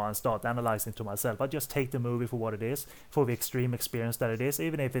radar and start analyzing to myself. I just take the movie for what it is, for the extreme experience that it is,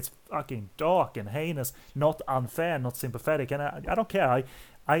 even if it's fucking dark and heinous, not unfair, not sympathetic, and I don't care.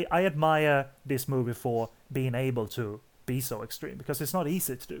 I admire this movie for being able to be so extreme, because it's not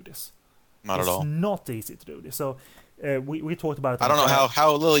easy to do this. Not at all. It's not easy to do this. So we talked about it. I don't know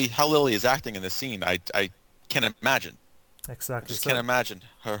how Lily is acting in this scene. I can't imagine. Exactly. I just can't imagine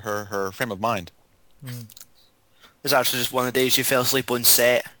her frame of mind. It's actually just one of the days you fell asleep on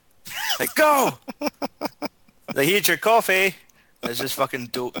set. Like, go! Like, here's your coffee. It's just fucking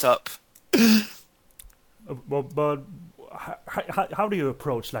doped up. But how do you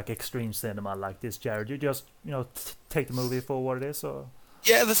approach like extreme cinema like this, Jared? You just take the movie for what it is, or?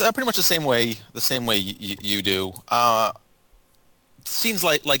 Yeah, that's pretty much the same way you do. Scenes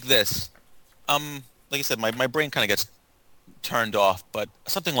like this, like I said, my brain kind of gets turned off. But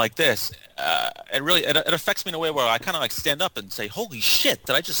something like this, it affects me in a way where I kind of like stand up and say, "Holy shit!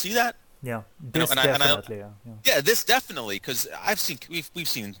 Did I just see that?" Yeah, this definitely. Yeah, this definitely, because we've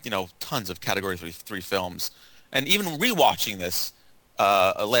seen tons of Category 3 films, and even rewatching this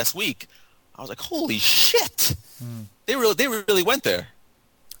last week, I was like, "Holy shit!" They really went there.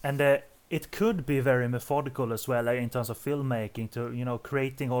 And it could be very methodical as well, in terms of filmmaking, to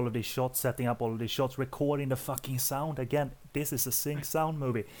creating all of these shots, setting up all of these shots, recording the fucking sound. Again, this is a sync sound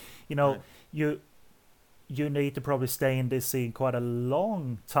movie. You need to probably stay in this scene quite a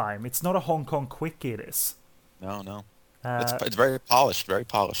long time. It's not a Hong Kong quickie, this. No. It's very polished, very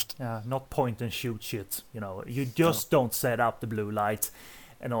polished. Yeah, not point and shoot shit. You just don't set up the blue light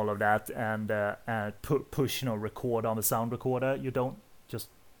and all of that, and push record on the sound recorder. You don't just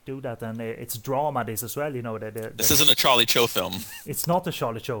do that, and it's drama this as well. This isn't a Charlie Cho film. It's not a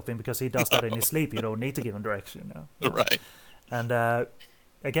Charlie Cho film, because he does that in his sleep. You don't need to give him direction. Right. And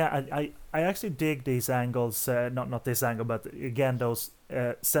again, I actually dig these angles. Not this angle, but again those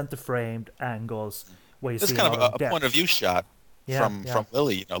center framed angles where you see kind of a depth. point of view shot from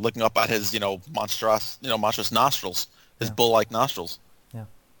Lily, looking up at his monstrous nostrils, his bull-like nostrils. Yeah.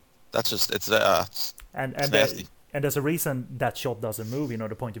 That's just it's nasty. And there's a reason that shot doesn't move,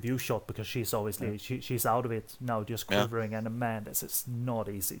 the point of view shot, because she's obviously she's out of it now, just quivering. And man, this is not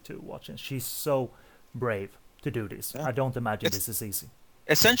easy to watch, and she's so brave to do this. I don't imagine this is easy.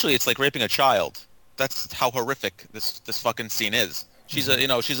 Essentially, it's like raping a child. That's how horrific this fucking scene is. She's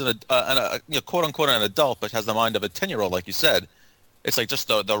she's a quote unquote an adult, but has the mind of a 10-year-old, like you said. It's like just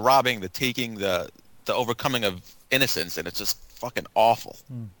the robbing, the taking, the overcoming of innocence, and it's just fucking awful.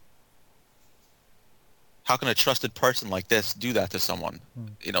 How can a trusted person like this do that to someone?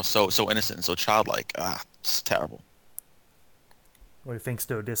 So innocent and so childlike. It's terrible. What do you think,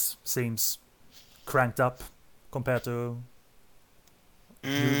 Stu? This seems cranked up compared to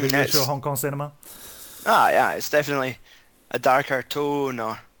the usual Hong Kong cinema? Yeah, it's definitely a darker tone,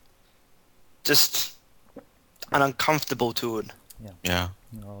 or just an uncomfortable tone. Yeah.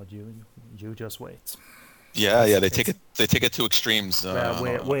 No, you just wait. Yeah, they take it to extremes.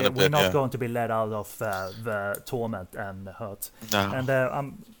 We're not going to be let out of the torment and hurt. No. And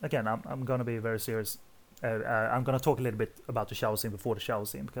I'm going to be very serious. I'm going to talk a little bit about the shower scene before the shower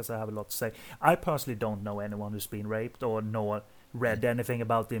scene, because I have a lot to say. I personally don't know anyone who's been raped or read anything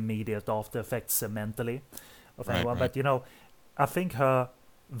about the immediate after effects mentally of anyone. Right. But I think her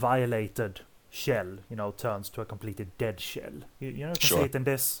violated shell, turns to a completely dead shell. You can see it in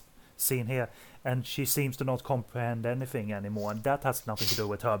this scene here, and she seems to not comprehend anything anymore, and that has nothing to do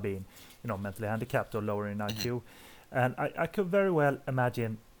with her being mentally handicapped or lower in IQ. And I could very well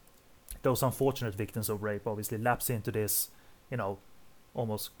imagine those unfortunate victims of rape obviously lapse into this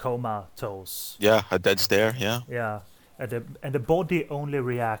almost comatose, a dead stare. And the body only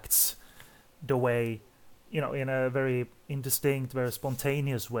reacts the way in a very indistinct, very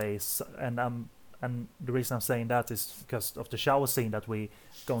spontaneous way. And the reason I'm saying that is because of the shower scene that we're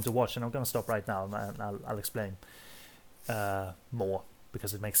going to watch. And I'm going to stop right now, and I'll explain more,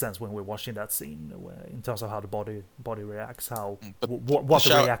 because it makes sense when we're watching that scene in terms of how the body reacts, what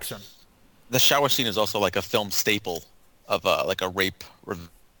the reaction. The shower scene is also like a film staple of like a rape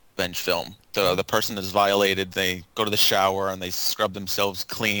revenge film. The person is violated, they go to the shower and they scrub themselves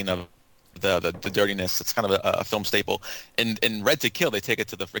clean of the dirtiness. It's kind of a film staple. In Red to Kill, they take it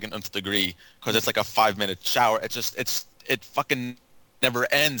to the freaking nth degree, because it's like a 5-minute shower. It fucking never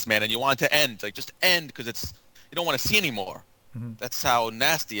ends, man. And you want it to end, like just end, because you don't want to see anymore. That's how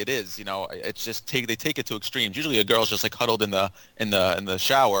nasty it is. You know, it's just they take it to extremes. Usually a girl's just like huddled in the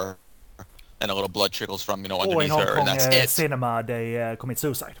shower, and a little blood trickles from Or in underneath Hong her, and Kong that's it. cinema, they commit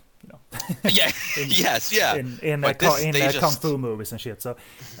suicide. You know, Yeah. Yes. Yeah. in But this, they kung just- fu movies and shit. So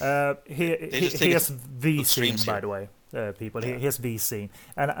just take here's it the to scene, extremes by here. the way, people. Yeah. Here's the scene,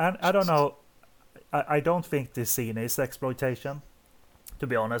 and I don't know. I don't think this scene is exploitation, to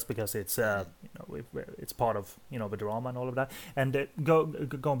be honest, because it's it's part of the drama and all of that. And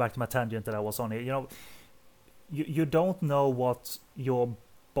going back to my tangent that I was on here, you don't know what your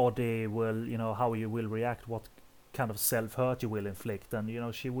body will, how you will react, what kind of self-hurt you will inflict,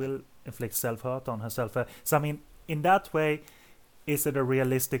 and she will inflict self-hurt on herself. So I mean, in that way, is it a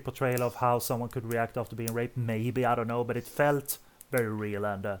realistic portrayal of how someone could react after being raped? Maybe, I don't know, but it felt very real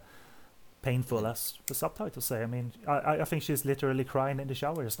and painful, as the subtitles say. I mean, I think she's literally crying in the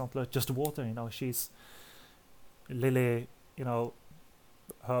shower. It's not like just water, she's Lily,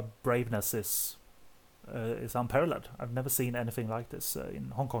 her braveness is unparalleled. I've never seen anything like this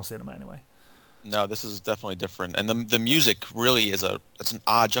in Hong Kong cinema anyway. No, this is definitely different, and the music really is it's an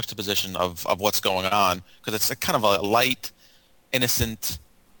odd juxtaposition of what's going on, because it's a kind of a light, innocent,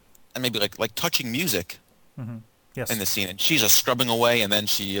 and maybe like touching music Yes. in the scene, and she's just scrubbing away, and then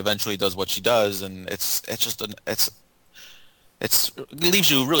she eventually does what she does, and it leaves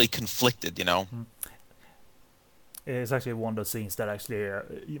you really conflicted, It's actually one of those scenes that actually,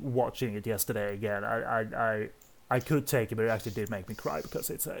 watching it yesterday again, I could take it, but it actually did make me cry, because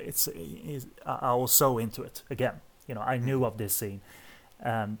I was so into it again. I knew of this scene,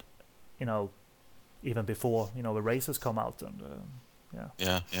 and even before the races come out, and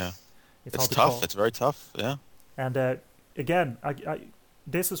Yeah. it's It's hard to tough. call. It's very tough. Yeah. And again,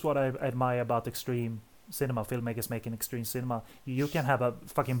 this is what I admire about extreme cinema, filmmakers making extreme cinema. You can have a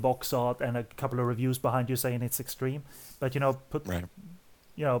fucking box art and a couple of reviews behind you saying it's extreme, but Right.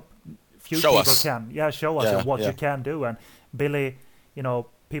 few Show people us. can show us Yeah, what yeah. you can do. And Billy,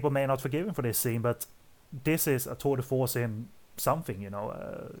 people may not forgive him for this scene, but this is a tour de force in something,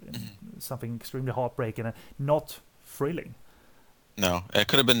 something extremely heartbreaking and not thrilling. No, it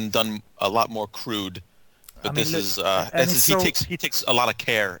could have been done a lot more crude, but I mean, this look, is and he takes a lot of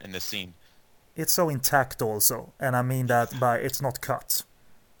care in this scene. It's so intact also, and I mean that by it's not cut.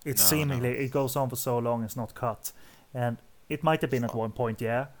 It's No, seemingly it goes on for so long, it's not cut, and it might have been at one point,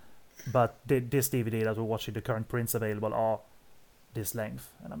 yeah, but this DVD that we're watching, the current prints available are this length,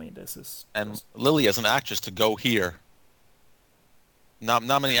 and I mean this is And Lily, as an actress, to go here, not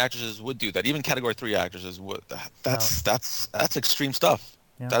many actresses would do that. Even Category 3 actresses would. That's extreme stuff.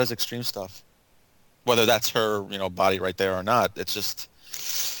 Yeah. That is extreme stuff. Whether that's her, body right there or not, it's just.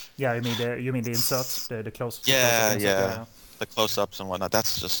 yeah. You mean the inserts, the close. Yeah, close-up yeah. insert, The close-ups and whatnot.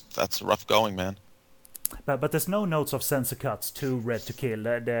 That's rough going, man. But there's no notes of censor cuts to Red to Kill.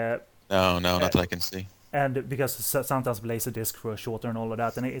 No, not that I can see. And because sometimes Laserdisc were shorter and all of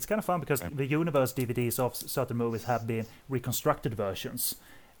that, and it's kind of fun because Right. the universe DVDs of certain movies have been reconstructed versions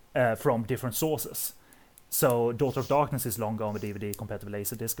from different sources. So Daughter of Darkness is long gone with DVD compared to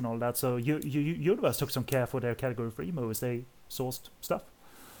Laserdisc and all that. So Universe took some care for their Category 3 movies. They sourced stuff.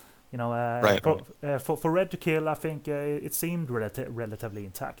 Right. For Red to Kill, I think it seemed relatively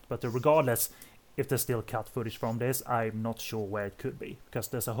intact. But regardless, if there's still cut footage from this, I'm not sure where it could be, because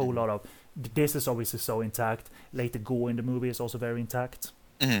there's a whole lot of. This is obviously so intact. Later gore in the movie is also very intact.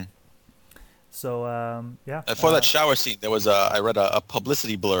 hmm So yeah. For that shower scene, there was I read a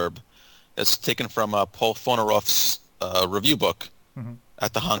publicity blurb that's taken from Paul Fonaroff's review book Mhm.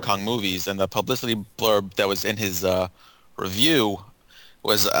 at the Hong Kong movies, and the publicity blurb that was in his review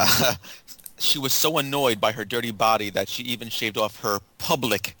was she was so annoyed by her dirty body that she even shaved off her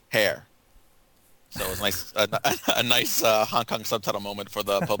public hair. So it was nice, a nice Hong Kong subtitle moment for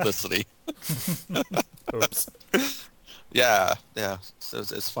the publicity. Oops. Yeah. So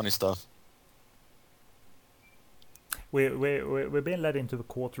it's funny stuff. We're being led into the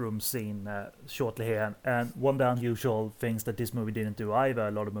courtroom scene shortly here, and one of the unusual things that this movie didn't do either,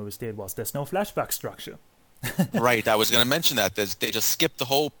 a lot of movies did, was there's no flashback structure. Right. I was going to mention that. They just skipped the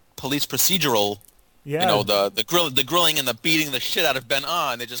whole police procedural. Yeah. The grilling and the beating the shit out of Ben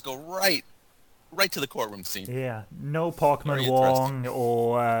Ah, and they just go right to the courtroom scene. Yeah, no Parkman Very Wong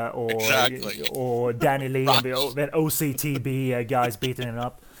Exactly. or Danny Lee and the Right. OCTB guys beating it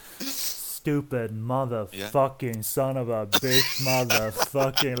up. Stupid motherfucking son of a bitch,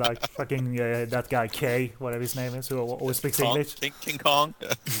 motherfucking fucking that guy K, whatever his name is, who always speaks English. King Kong.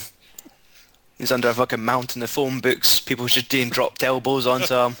 He's under a fucking mountain of phone books. People just doing dropped elbows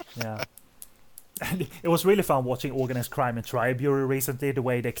onto him. Yeah. And it was really fun watching Organized Crime and Tribunal recently, the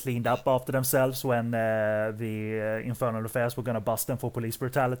way they cleaned up after themselves when the Infernal Affairs were going to bust them for police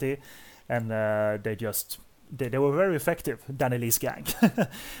brutality. And they were very effective, Danny Lee's gang.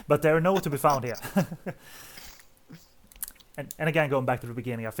 But they're nowhere to be found here. and again, going back to the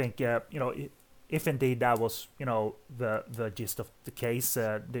beginning, I think, if indeed that was, the gist of the case,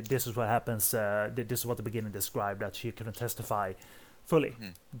 this is what happens, this is what the beginning described, that she couldn't testify fully.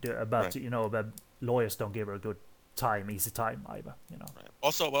 But, that lawyers don't give her a good easy time either, Right.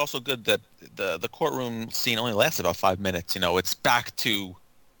 Also good that the courtroom scene only lasts about 5 minutes. It's back to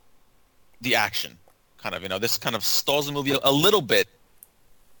the action, kind of. This kind of stalls the movie a little bit,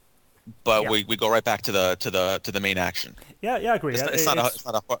 but we go right back to the main action. Yeah, I agree. It's not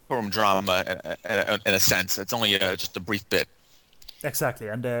a courtroom drama in a sense. It's only just a brief bit. Exactly,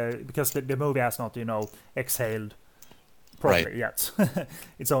 and because the movie has not exhaled properly yet.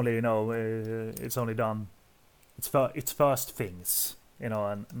 It's only it's only done its first things,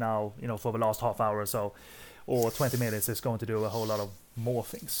 and now for the last half hour or so, or 20 minutes, it's going to do a whole lot of more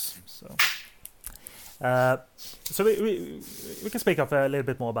things. So we can speak of a little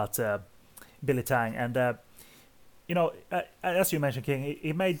bit more about Billy Tang, and as you mentioned, King,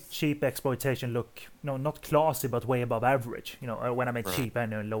 he made cheap exploitation look not classy but way above average. When I mean cheap, I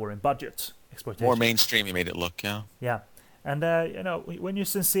know lower in budget exploitation. More mainstream, he made it look. Yeah. And when you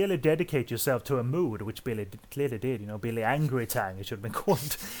sincerely dedicate yourself to a mood, which Billy clearly did, Billy Angry Tang, it should have been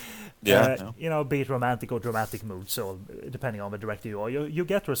called. Be it romantic or dramatic moods, so depending on the director you are, you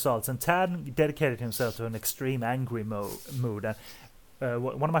get results. And Tang dedicated himself to an extreme angry mood. And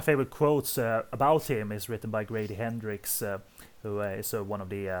one of my favorite quotes about him is written by Grady Hendrix, who is one of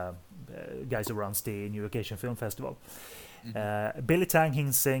the guys who runs the New York Asian Film Festival. Billy Tang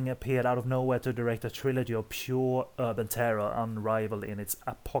Hing Sing appeared out of nowhere to direct a trilogy of pure urban terror, unrivaled in its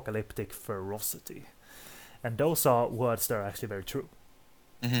apocalyptic ferocity. And those are words that are actually very true.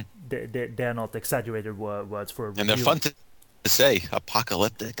 They're not exaggerated words for a review. And they're fun to say.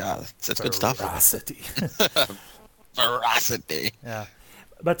 Apocalyptic. That's good stuff. Veracity. Veracity. Yeah.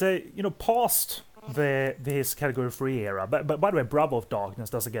 But, past his Category 3 era, but by the way, Bravo of Darkness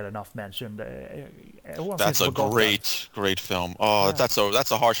doesn't get enough mention. That's a great film. Oh, yeah.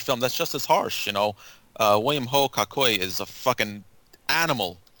 That's a harsh film. That's just as harsh, William Ho Kakoi is a fucking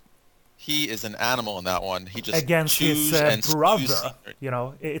animal. He is an animal in that one. He just against his brother.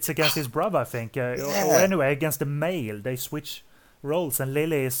 It's against his brother, I think. Or anyway, against the male. They switch roles, and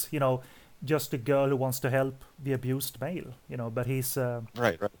Lily is, just a girl who wants to help the abused male. But he's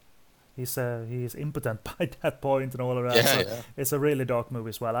right. He's impotent by that point and all of that. So it's a really dark movie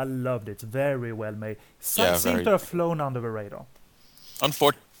as well. I loved it. Very well made. Seems to have flown under the radar.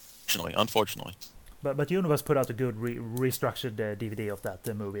 Unfortunately. But Universe put out a good restructured DVD of that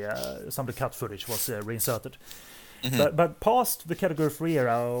movie. Some of the cut footage was reinserted. But past the Category 3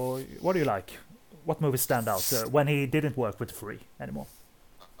 era, what do you like? What movies stand out when he didn't work with 3 anymore?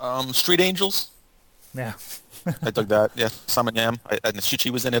 Street Angels. Yeah. I dug that. Yeah, Simon Yam. And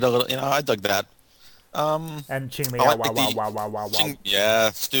Shuchi was in it a little. I dug that. And Ching Me Yao Wow Wow Wow Wow Wow Wow.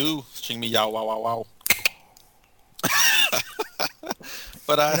 Yeah, Stu. Ching Me Yao Wow Wow Wow.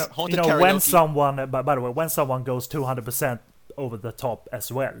 But when someone, by the way, when someone goes 200% over the top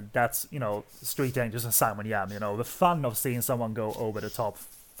as well, that's Street Angels and Simon Yam. The fun of seeing someone go over the top.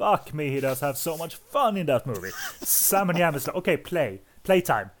 Fuck me, he does have so much fun in that movie. Simon Yam is like, okay,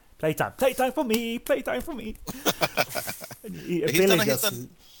 playtime for me.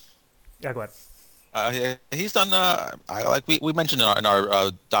 Yeah, go ahead. He's done. Like we mentioned in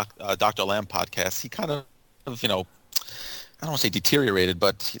our Dr. Lamb podcast. He kind of I don't want to say deteriorated,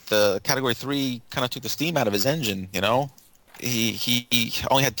 but the Category 3 kind of took the steam out of his engine. He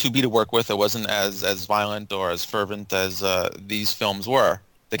only had 2B to work with. It wasn't as violent or as fervent as these films were.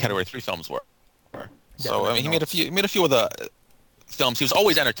 The Category 3 films were. So he made a few of the films. He was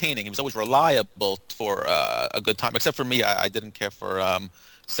always entertaining. He was always reliable for a good time. Except for me, I didn't care for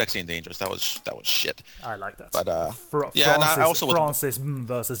Sexy and Dangerous. That was shit. I like that. But Francis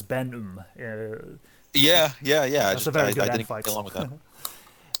versus Ben. Yeah. That's a very good I didn't fight. get along with that.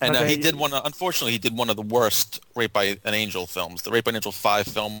 And he did one. Unfortunately, he did one of the worst Rape by an Angel films. The Rape by an Angel 5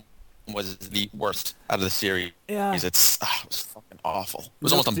 film was the worst out of the series. Yeah. It was fucking awful. It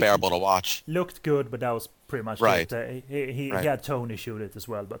was almost unbearable to watch. Looked good, but that was pretty much it. He had Tony shoot it as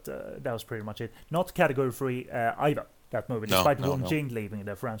well, but that was pretty much it. Not Category 3 either, that movie, despite Wong Jing leaving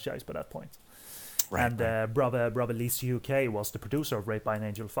the franchise by that point. Brother Lee Seung-K was the producer of Rape by an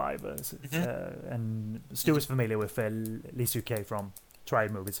Angel 5. And Stu is familiar with Lee Seung-K from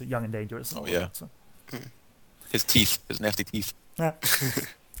Triad movies, Young and Dangerous. And His teeth, his nasty teeth. Yeah.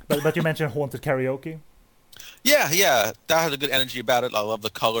 But you mentioned Haunted Karaoke. Yeah, that had a good energy about it. I love the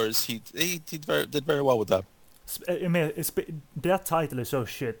colors. He did very well with that. I mean, that title is so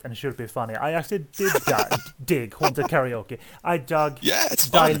shit and it should be funny. I actually did dig Haunted Karaoke. I dug Yeah, it's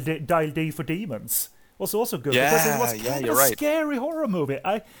fun. Dial D for Demons. Was also good Yeah, because it was yeah, kind you're of a right. scary horror movie.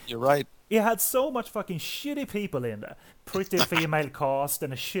 You're right. It had so much fucking shitty people in there. Pretty female cast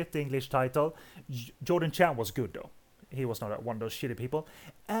and a shit English title. Jordan Chan was good though. He was not one of those shitty people.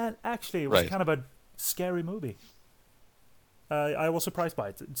 And actually, it was Right. kind of a scary movie. I was surprised by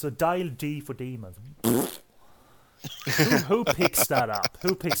it. So Dial D for Demons. who picks that up?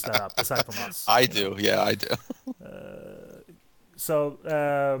 Who picks that up aside from us? I do. Yeah, I do. So,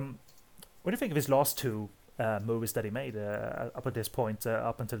 what do you think of his last two movies that he made up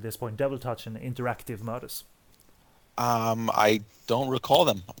until this point? Devil Touch and Interactive Murders. I don't recall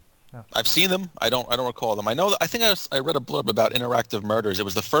them. No. I've seen them. I don't recall them. I know. I think I read a blurb about Interactive Murders. It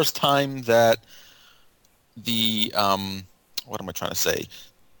was the first time that the what am I trying to say?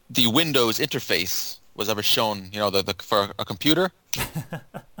 The Windows interface was ever shown. You know, the for a computer,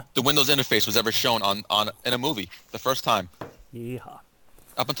 the Windows interface was ever shown on in a movie. The first time. Yeah.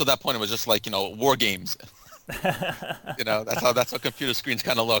 Up until that point, it was just like, you know, war games. You know, that's how computer screens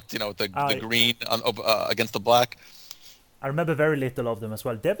kind of looked. You know, with the green against the black. I remember very little of them as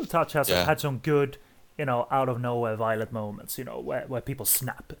well. Devil Touch had some good, you know, out of nowhere violent moments, you know, where people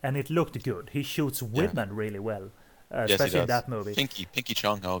snap, and it looked good. He shoots women really well, especially in that movie. Pinky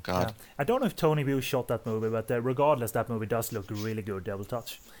Chung, oh god. Yeah. I don't know if Tony View shot that movie, but regardless, that movie does look really good, Devil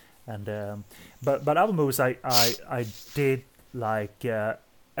Touch. And but other movies I did like,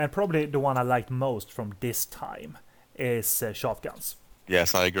 and probably the one I liked most from this time is Shotguns.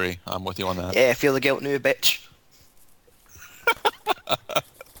 Yes, I agree. I'm with you on that. Yeah, feel the guilt new bitch.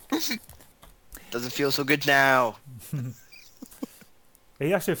 Doesn't feel so good now.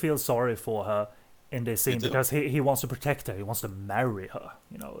 He actually feels sorry for her in this scene do? because he wants to protect her. He wants to marry her.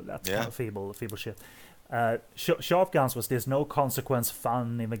 You know, that's kind of feeble shit. Sharp Guns was this no consequence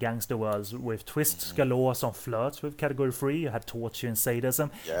fun in the gangster world with twists galore, some flirts with category 3. You had torture and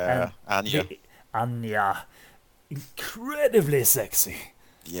sadism. Yeah, Anya. Anya, incredibly sexy.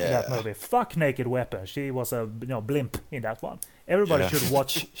 Yeah. In that movie. Fuck Naked Weapon. She was a blimp in that one. Everybody should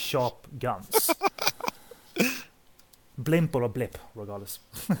watch Sharp Guns. Blimp or a blip, regardless.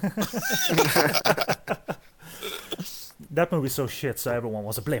 That movie's so shit, so everyone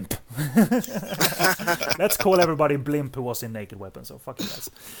was a blimp. Let's call everybody blimp who was in Naked Weapon, so fucking guys.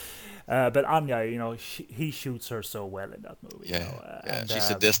 But Anya, you know, he shoots her so well in that movie. Yeah, you know, and she's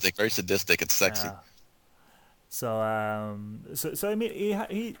sadistic, very sadistic. It's sexy. So I mean,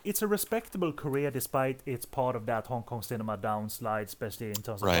 it's a respectable career despite it's part of that Hong Kong cinema downslide, especially in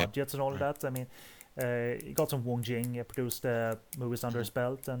terms of budgets and all of that. I mean, he got some Wong Jing produced movies under his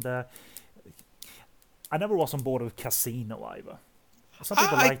belt, and I never was on board with Casino either. Some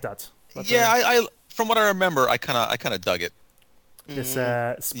people like that. But, I from what I remember, I kind of dug it. This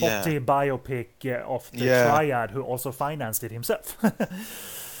spotty biopic of the Triad, who also financed it himself.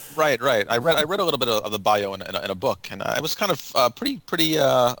 Right. I read a little bit of the bio in a book, and it was kind of pretty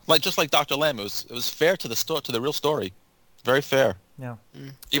like just like Dr. Lamb. It was fair to the real story, very fair. Yeah.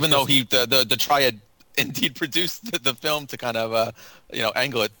 Even though the Triad indeed produced the film to kind of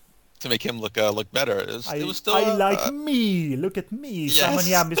angle it to make him look better. It was still. I like me. Look at me. Simon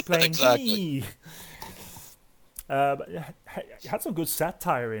Yam is playing me. But it had some good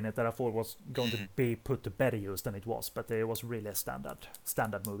satire in it that I thought was going to be put to better use than it was, but it was really a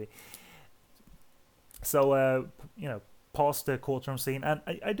standard movie. So past the courtroom scene, and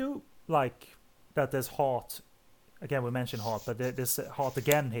I do like that there's heart. Again, we mentioned heart, but there's heart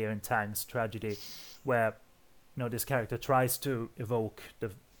again here in Tang's tragedy, where this character tries to evoke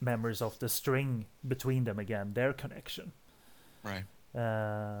the memories of the string between them again, their connection. Right.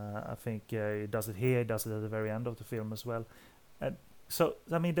 I think he does it here, he does it at the very end of the film as well. And so,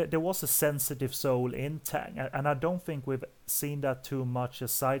 I mean, there was a sensitive soul in Tang, and I don't think we've seen that too much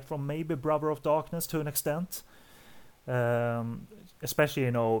aside from maybe Brother of Darkness to an extent. Especially,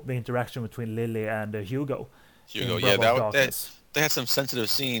 the interaction between Lily and Hugo. They had some sensitive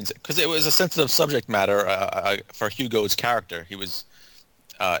scenes, because it was a sensitive subject matter for Hugo's character. He was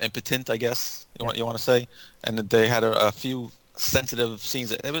impotent, I guess, you want to say, and they had a few sensitive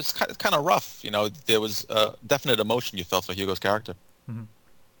scenes. It was kind of rough, there was definite emotion you felt for Hugo's character. Mm-hmm.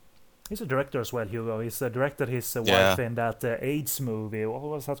 He's a director as well, Hugo. He's directed his wife in that AIDS movie. What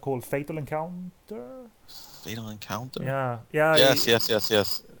was that called? Fatal Encounter? Fatal Encounter? Yeah.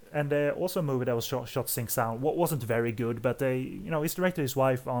 Yes. And also a movie that was shot sync sound. What wasn't very good, but he's directed his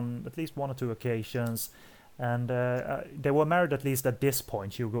wife on at least one or two occasions. and they were married at least at this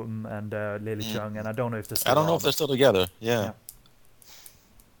point, Hugo and Lily Chung, and I don't know if they're still I don't know are, if they're still together. Yeah. yeah.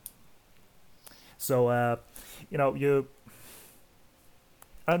 So you know,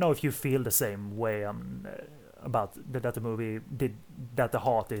 I don't know if you feel the same way about that the movie did, that the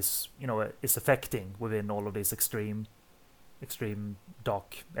heart is, you know, is affecting within all of these extreme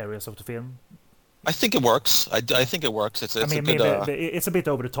dark areas of the film. I think it works. I think it works. It's I mean, a good. maybe it's a bit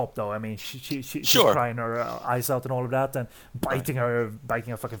over the top though. I mean, she's Sure. crying her eyes out and all of that, and biting her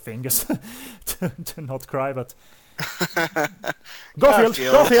fucking fingers to not cry. But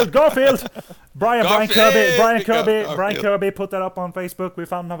Garfield, Brian Kirby put that up on Facebook. We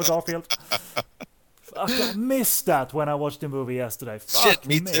found another Garfield. Fuck, I missed that when I watched the movie yesterday. Fuck Shit,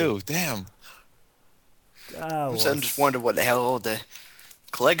 me too. Damn. I'm just wondering what the hell all the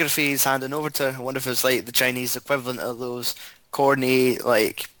calligraphy he's handing over to. I wonder if it's like the Chinese equivalent of those corny,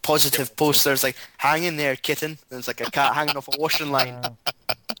 like, positive posters, like, hang in there, kitten. And it's like a cat hanging off a washing line.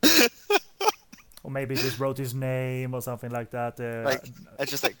 Or maybe he just wrote his name or something like that. Like,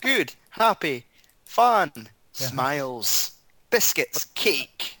 it's just like, good, happy, fun, smiles, biscuits,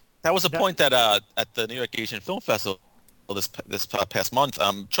 cake. That was a point that at the New York Asian Film Festival this past month,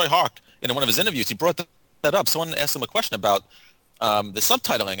 Troy Hark, in one of his interviews, he brought that up. Someone asked him a question about the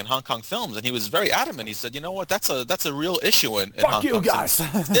subtitling in Hong Kong films, and he was very adamant. He said, you know what, that's a real issue in Hong Kong. Fuck you guys!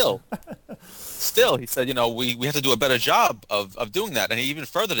 Still, he said, you know, we have to do a better job of doing that. And he even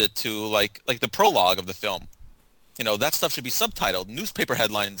furthered it to like the prologue of the film. You know, that stuff should be subtitled. Newspaper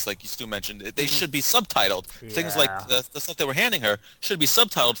headlines, like Stu mentioned, they should be subtitled. Yeah. Things like the stuff they were handing her should be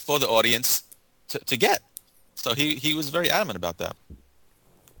subtitled for the audience to get. So he was very adamant about that.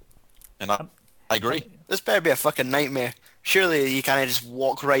 And I agree. This better be a fucking nightmare. Surely you can't just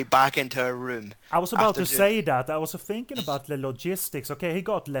walk right back into a room. I was about to say that. I was thinking about the logistics. Okay, he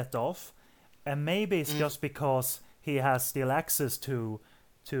got let off, and maybe it's just because he has still access to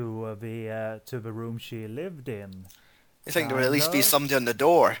the room she lived in. I think there would at least be somebody on the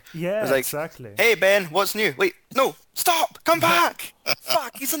door. Yeah, like, exactly. Hey Ben, what's new? Wait, no, stop, come back!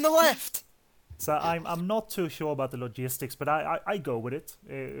 Fuck, he's on the left. So I'm not too sure about the logistics, but I go with it.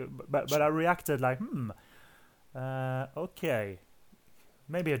 But I reacted like, okay,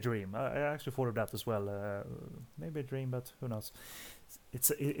 maybe a dream. I actually thought of that as well. Maybe a dream, but who knows?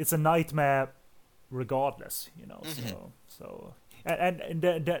 It's a nightmare, regardless, you know. So and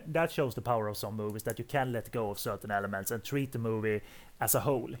that shows the power of some movies, that you can let go of certain elements and treat the movie as a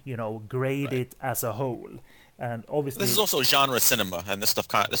whole. You know, grade it as a whole. And obviously, this is also genre cinema, and this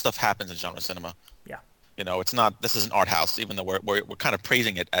stuff happens in genre cinema. Yeah. You know, it's not. This is an art house, even though we're kind of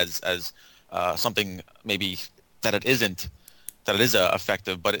praising it as something maybe that it isn't, that it is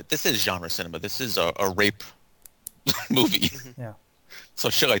effective. But this is genre cinema. This is a rape movie. Yeah. So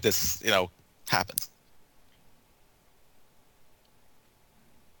shit like this, you know, happens.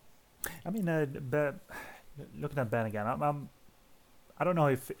 I mean, looking at Ben again, I don't know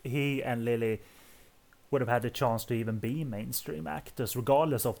if he and Lily would have had the chance to even be mainstream actors,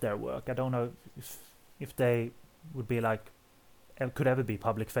 regardless of their work. I don't know if they would be like, could ever be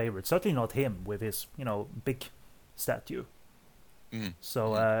public favorites. Certainly not him with his, you know, big statue.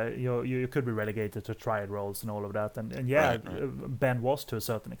 So you could be relegated to triad roles and all of that. And yeah, right. Ben was to a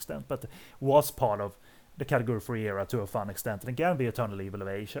certain extent, but was part of the Category 3 era to a fun extent. And again, The Eternal Evil of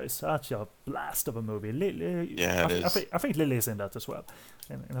Asia is such a blast of a movie. Yeah, it is. I think Lily is in that as well.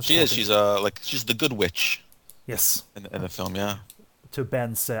 She is. She's the good witch. Yes. In the film, yeah. To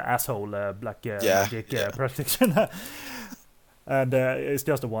Ben's asshole black magic protection. And it's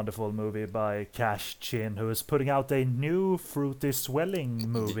just a wonderful movie by Cash Chin, who is putting out a new Fruity Swelling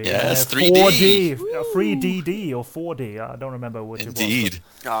movie. Yes, 3D. 3DD or 4D. I don't remember which Indeed.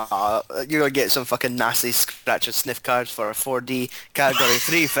 it was. You're going to get some fucking nasty scratch and sniff cards for a 4D Category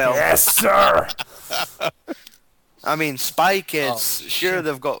 3 film. Yes, sir! I mean, Spy Kids, sure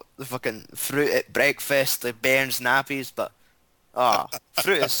they've got the fucking fruit at breakfast, the Bairns nappies, but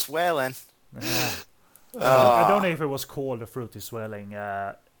Fruit is Swelling. I don't know if it was called a Fruity Swelling.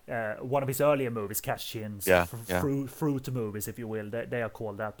 One of his earlier movies, Cash Chin's fruit movies, if you will, they are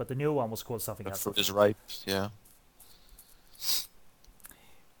called that. But the new one was called something else. Fruit is ripe, yeah.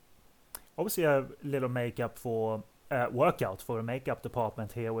 Obviously, a little makeup for workout for a makeup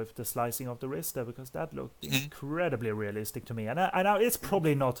department here with the slicing of the wrist there, because that looked incredibly realistic to me. And I know it's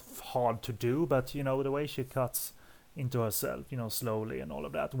probably not hard to do, but you know the way she cuts into herself, you know, slowly and all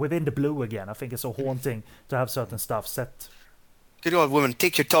of that. Within the blue again, I think it's so haunting to have certain stuff set. Good old woman,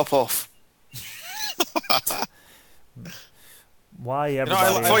 take your top off. Why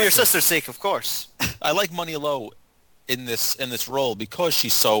everybody? For your sister's sake, of course. I like Money Low in this role because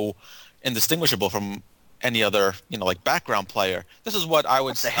she's so indistinguishable from any other, like background player. This is what I would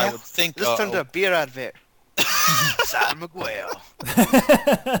What the hell? I would think. This turned into a beer advert. Sam Maguire.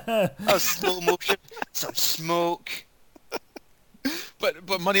 That was slow motion. Some smoke.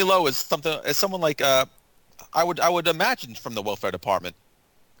 But Money Low is someone like I would imagine from the welfare department.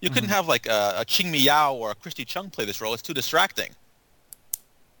 You couldn't have like a Ching Miao or a Christy Chung play this role. It's too distracting.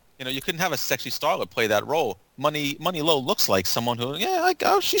 You couldn't have a sexy starlet play that role. Money Low looks like someone who,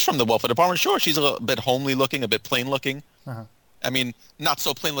 she's from the welfare department. Sure, she's a little bit homely looking, a bit plain looking. Uh-huh. I mean, not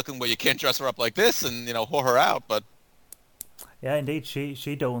so plain looking where you can't dress her up like this and whore her out, but Yeah, indeed,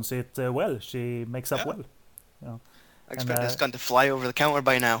 she dons it well. She makes up well. I expect this gun to fly over the counter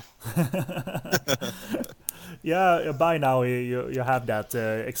by now. Yeah, by now you have that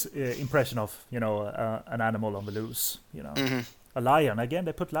impression of an animal on the loose. A lion. Again,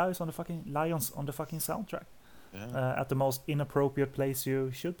 they put lions on the fucking soundtrack. yeah. At the most inappropriate place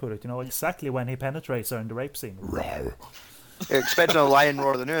you should put it. Exactly when he penetrates her in the rape scene. You're expecting a lion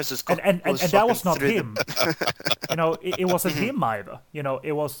roar the nurse is And that was not him. It wasn't him either.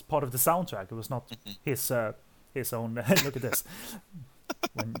 It was part of the soundtrack. It was not his own. Look at this.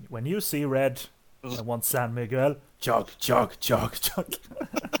 When you see red, I want San Miguel. Chug, chug, chug, chug.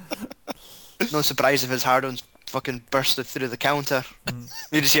 No surprise if his hard-ons fucking bursted through the counter.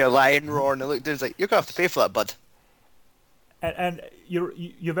 You just hear a lion roar and they look down, it's like, you're gonna have to pay for that, bud. And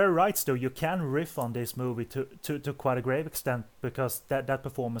you're very right, Stu. You can riff on this movie to quite a grave extent because that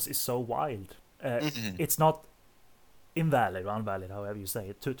performance is so wild. It's not invalid or unvalid, however you say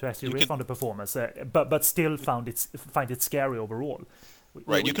it, to actually riff on the performance, but still find it scary overall.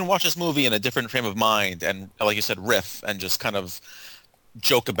 Right, you can watch this movie in a different frame of mind and, like you said, riff and just kind of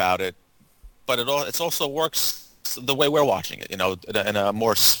joke about it. But it also works the way we're watching it, in a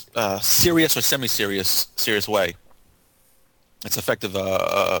more serious or semi-serious way. It's effective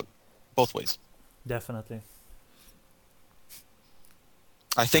both ways. Definitely.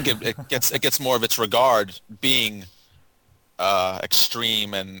 I think it gets more of its regard being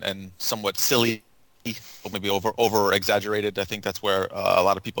extreme and somewhat silly, or maybe over exaggerated. I think that's where a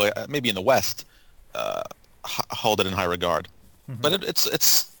lot of people, maybe in the West, hold it in high regard. Mm-hmm. But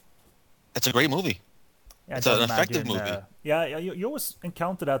it's a great movie. Yeah, It's an effective movie. You always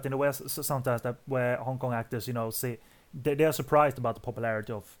encounter that in the West sometimes, that where Hong Kong actors, see, they're surprised about the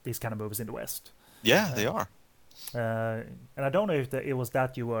popularity of these kind of movies in the West. Yeah, they are. And I don't know if it was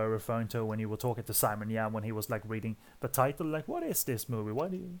that you were referring to when you were talking to Simon Yam when he was like reading the title, like, what is this movie? Why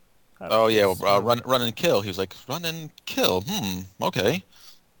do you? Oh yeah, Run and Kill. He was like, Run and Kill. Okay.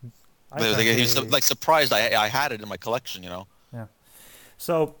 He was like surprised I had it in my collection. Yeah.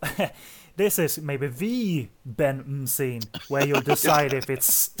 So. This is maybe the Ben scene where you'll decide if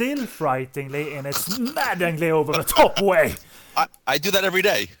it's still frighteningly in its maddeningly over the top way. I do that every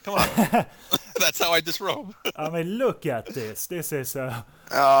day. Come on. That's how I disrobe. I mean, look at this. This is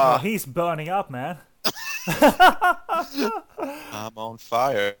he's burning up, man. I'm on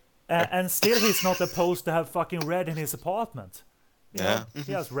fire. And still he's not opposed to have fucking red in his apartment. Yeah.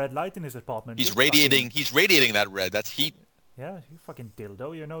 He has red light in his apartment. He's radiating that red. That's heat. Yeah, you fucking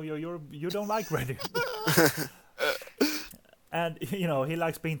dildo. You don't like red. And he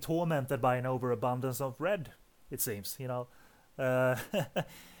likes being tormented by an overabundance of red. It seems, but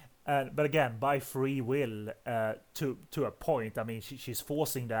again, by free will, to a point. I mean, she's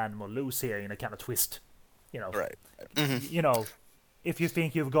forcing the animal loose here in a kind of twist. Right. If you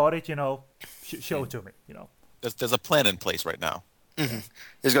think you've got it, show it to me. There's a plan in place right now. Mm-hmm.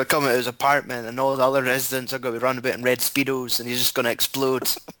 He's going to come out of his apartment and all the other residents are going to be running about in red Speedos and he's just going to explode.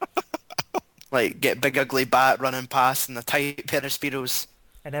 Like, get Big Ugly Bat running past in a tight pair of Speedos.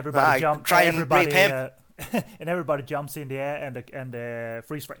 And everybody jumps. Try and rape him. And everybody jumps in the air and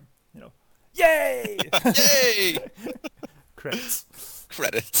freeze frame. Yay! Yay!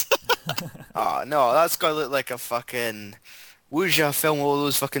 Credits. Oh, no, that's going to look like a fucking wuxia film with all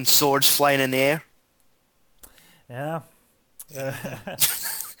those fucking swords flying in the air. Yeah.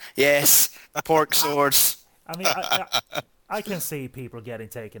 Yes, pork swords. I mean, I can see people getting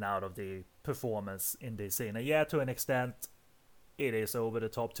taken out of the performance in this scene. And yeah, to an extent, it is over the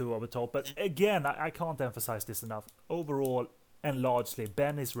top, too over the top. But again, I can't emphasize this enough. Overall and largely,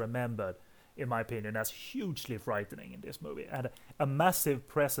 Ben is remembered, in my opinion, as hugely frightening in this movie. And a massive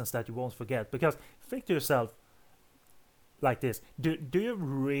presence that you won't forget. Because think to yourself, like this, do you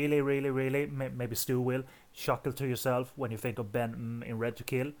really, really, really, maybe Stu will, chuckle to yourself when you think of Ben in Red to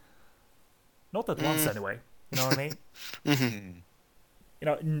Kill? Not at once, anyway. You know what I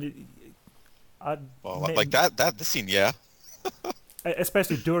mean? Like that scene, yeah.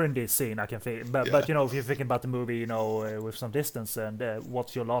 Especially during this scene, I can feel. But if you're thinking about the movie, with some distance and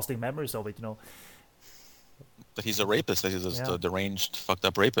what's your lasting memories of it, that he's a rapist. That he's just a deranged, fucked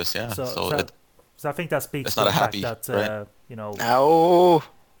up rapist. Yeah. So I think that speaks it's to not the a fact happy, that right? you know. No.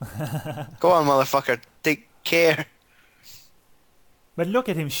 Go on, motherfucker. Take care. But look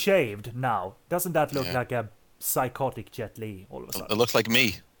at him shaved now. Doesn't that look Yeah. like a psychotic Jet Li all of a It sudden? looks like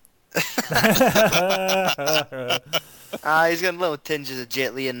me. He's got little tinges of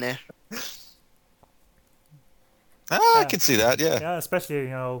Jet Li in there. I can see that. Yeah. Yeah, especially, you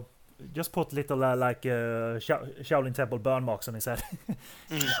know, just put little like Shaolin Temple burn marks on his head.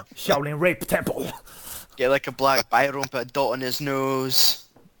 Shaolin Rape Temple. Get like a black biro and put a dot on his nose.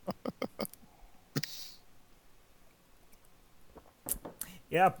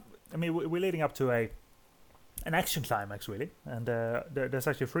 Yeah, I mean, we're leading up to an action climax, really. And there's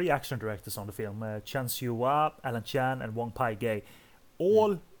actually 3 action directors on the film. Chen Xiu-Hua, Alan Chan, and Wong Pai-Gay.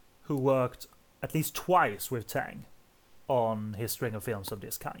 All who worked at least twice with Tang on his string of films of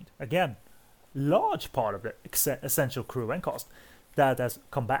this kind. Again, large part of the essential crew and cast that has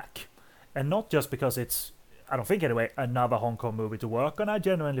come back. And not just because it's, I don't think anyway, another Hong Kong movie to work on. I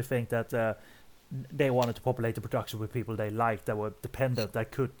genuinely think that they wanted to populate the production with people they liked, that were dependent,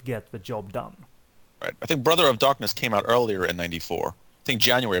 that could get the job done. Right. I think Brother of Darkness came out earlier in '94. I think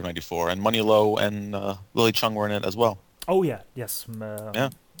January of '94, and Money Low and Lily Chung were in it as well. Oh yeah, yes. Yeah.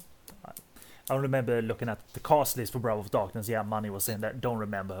 I remember looking at the cast list for Brother of Darkness. Yeah, Money was in there. Don't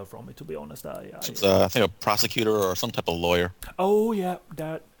remember her from it, to be honest. It's, I think a prosecutor or some type of lawyer. Oh yeah,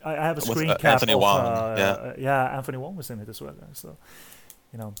 that I have a With, screen cap Anthony of Wong, yeah, Anthony Wong was in it as well. So,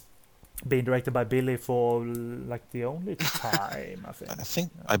 you know, being directed by Billy for like the only time, I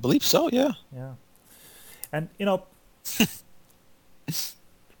think. I believe so. Yeah. Yeah, and you know,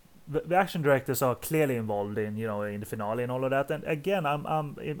 the action directors are clearly involved in, you know, in the finale and all of that. And again,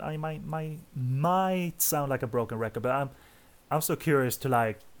 I might sound like a broken record, but I'm so curious to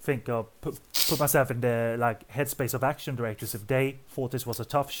like think of put myself in the like headspace of action directors, if they thought this was a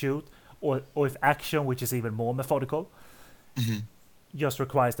tough shoot, or if action, which is even more methodical, just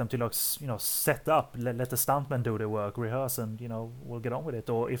requires them to like, you know, set up, let the stuntmen do their work, rehearse, and, you know, we'll get on with it.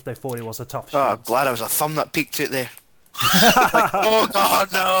 Or if they thought it was a tough shoot. Oh, glad I was a thumb that peeked out there. Like, oh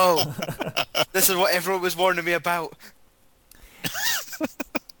god, no! This is what everyone was warning me about.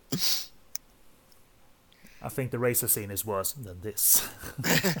 I think the racer scene is worse than this.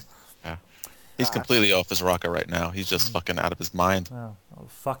 Yeah. He's completely off his rocker right now. He's just fucking out of his mind. Oh,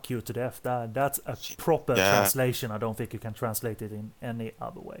 fuck you to death. That's a proper translation. I don't think you can translate it in any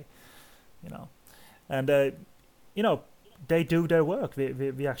other way. You know, and you know, they do their work.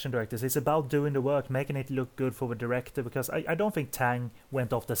 The action directors. It's about doing the work, making it look good for the director. Because I don't think Tang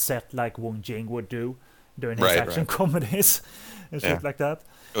went off the set like Wong Jing would do during his action comedies and shit like that.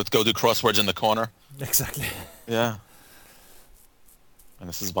 Go do crosswords in the corner. Exactly. Yeah. And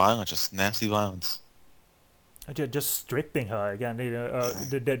this is violence, just nasty violence. Just stripping her again.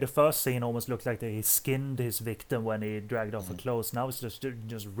 The first scene almost looked like he skinned his victim when he dragged off her clothes. Now it's just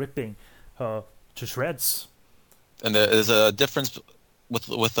ripping her to shreds. And there's a difference with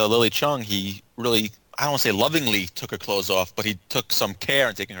Lily Chung. He really, I don't want to say lovingly took her clothes off, but he took some care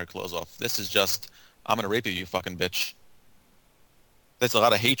in taking her clothes off. This is just, I'm gonna rape you, you fucking bitch. There's a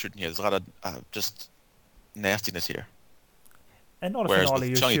lot of hatred in here. There's a lot of just nastiness here. And not a finale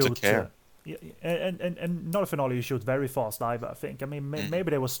you shoot. And not a finale you shoot very fast either, I think. I mean,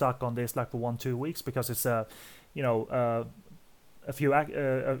 maybe they were stuck on this like for 1-2 weeks because it's you know, a few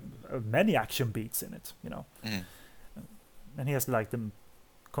many action beats in it, you know. And he has like the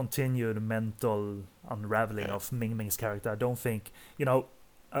continued mental unraveling of Ming Ming's character. I don't think, you know,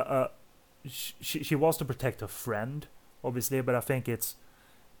 she was to protect her friend, obviously, but I think it's,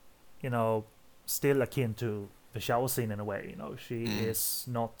 you know, still akin to the shower scene in a way. You know, she is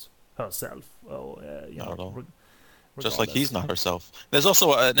not herself. Or, you not know, at all. Just like he's not herself. There's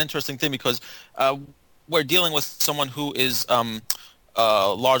also an interesting thing because we're dealing with someone who is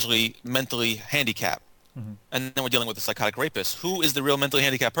largely mentally handicapped. And then we're dealing with a psychotic rapist. Who is the real mentally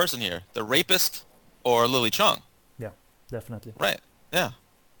handicapped person here? The rapist or Lily Chung? Yeah, definitely. Right, yeah.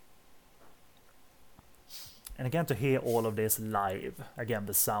 And again, to hear all of this live, again,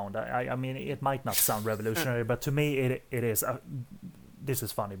 the sound, I mean, it might not sound revolutionary, but to me, it is. This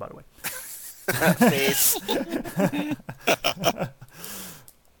is funny, by the way. Face.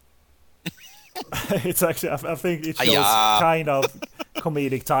 It's actually, I think it shows kind of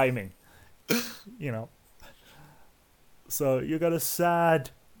comedic timing, you know. So you got a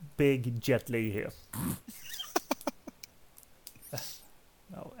sad, big Jet Li here.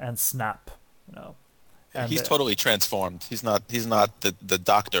 And Snap, you know. And he's totally transformed. He's not the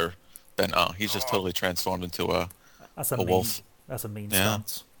Dr. Ben. He's just totally transformed into a wolf. That's a mean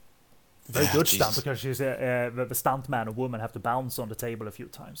stunt. very Yeah, good Jesus. stunt because she's the stunt man or woman have to bounce on the table a few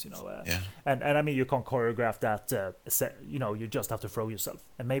times, you know. Yeah. And I mean, you can't choreograph that. You know, you just have to throw yourself,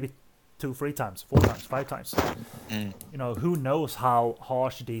 and maybe 2, 3 times, 4 times, 5 times. Mm. You know, who knows how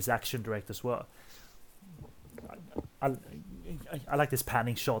harsh these action directors were. I, I like this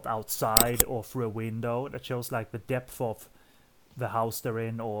panning shot outside or through a window that shows like the depth of the house they're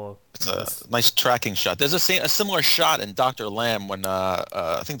in, or It's a nice tracking shot. There's a similar shot in Dr. Lamb when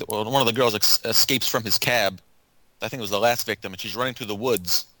I think that one of the girls escapes from his cab. I think it was the last victim, and she's running through the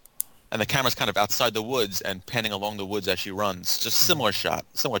woods, and the camera's kind of outside the woods and panning along the woods as she runs. Just similar shot,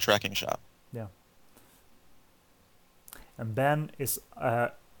 similar tracking shot. yeah. And Ben is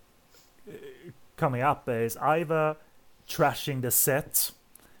coming up is either trashing the set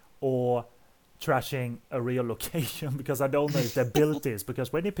or trashing a real location, because I don't know if they built this,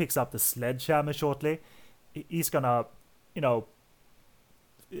 because when he picks up the sledgehammer shortly, he's gonna, you know,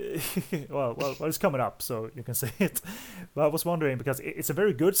 well, it's coming up, so you can say it. But I was wondering, because it's a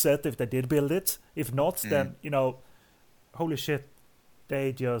very good set if they did build it. If not, then, you know, holy shit,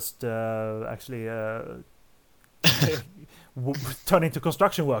 they just actually turn into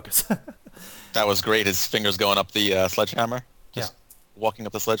construction workers. That was great. His fingers going up the sledgehammer. Just walking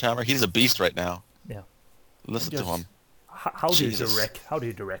up the sledgehammer. He's a beast right now. Yeah. Listen to him. How do you Jesus.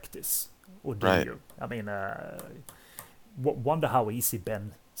 direct this? Or do Right. you? I mean, wonder how easy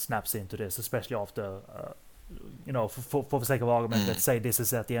Ben snaps into this, especially after, you know, for the sake of argument, let's say this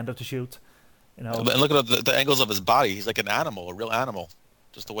is at the end of the shoot. You know, And look at the angles of his body. He's like an animal, a real animal.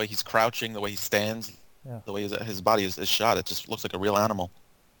 Just the way he's crouching, the way he stands, Yeah. the way his body is shot. It just looks like a real animal.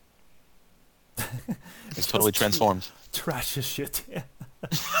 He's totally transformed. trash as shit.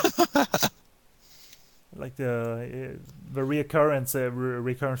 Like the recurrent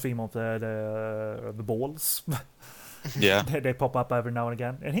theme of the balls. Yeah. They pop up every now and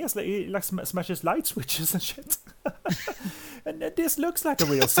again, and he smashes light switches and shit. And this looks like a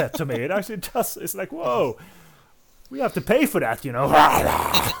real set to me. It actually does. It's like, whoa, we have to pay for that, you know.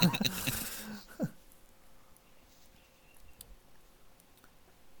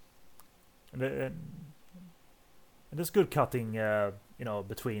 and there's good cutting, you know,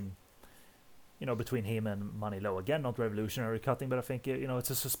 between him and Money Low. Again, not revolutionary cutting, but I think you know,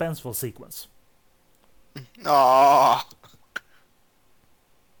 it's a suspenseful sequence. Oh,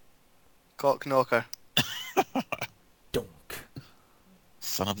 cock knocker. Dunk.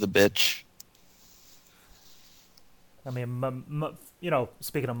 Son of the bitch. I mean, you know,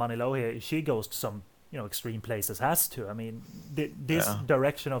 speaking of Money Low here, she goes to some, you know, extreme places. Has to. I mean, this Yeah.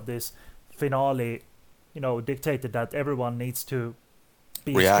 direction of this finale, you know, dictated that everyone needs to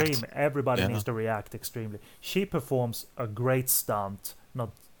be React. extreme. Everybody Yeah. needs to react extremely. She performs a great stunt,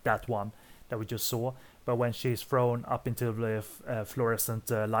 not that one that we just saw, but when she's thrown up into the fluorescent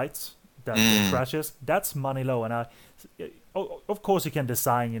lights that crashes, that's Money Low. And of course, you can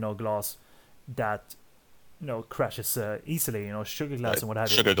design, you know, glass that, you know, crashes easily, you know, sugar glass and what have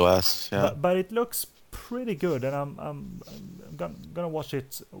you. Sugar glass. Yeah. But it looks pretty good, and I'm gonna watch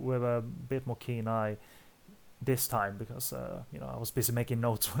it with a bit more keen eye this time, because you know, I was busy making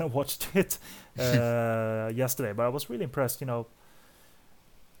notes when I watched it yesterday. But I was really impressed, you know,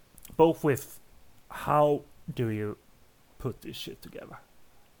 both with how do you put this shit together.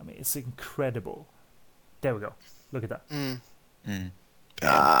 I mean, it's incredible. There we go. Look at that. Mm.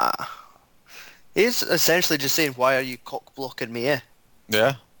 He's essentially just saying, "Why are you cock blocking me?"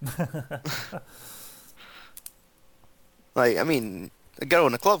 Yeah. Like, I mean, a girl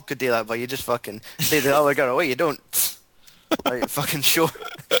in the club could do that, but you just fucking say the other girl away. You don't. Like, fucking show.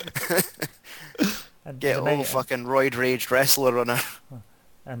 And Get the all fucking roid-raged wrestler on her.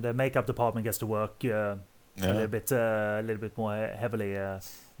 and the makeup department gets to work a little bit more heavily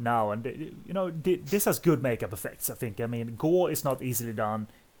now, and you know, this has good makeup effects. I think. I mean, gore is not easily done,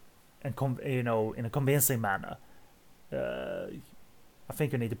 and you know, in a convincing manner. I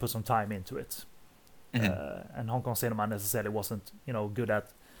think you need to put some time into it. And Hong Kong cinema necessarily wasn't, you know, good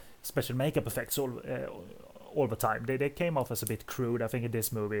at special makeup effects all the time. They came off as a bit crude. I think in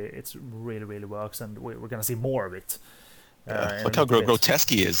this movie it's really works, and we're gonna see more of it. Look how grotesque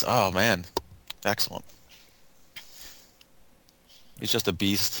he is. Oh man, excellent. He's just a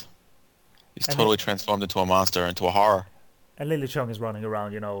beast. He's And totally transformed into a monster, into a horror. And Lily Chung is running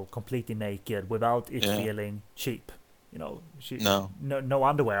around, you know, completely naked without it Yeah. feeling cheap. You know, No.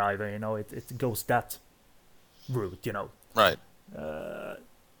 underwear either. You know, it goes that route. You know. Right.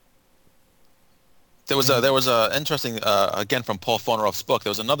 There was a interesting again from Paul Foneroff's book. There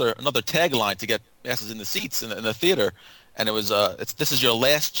was another tagline to get asses in the seats in the theater, and it was this is your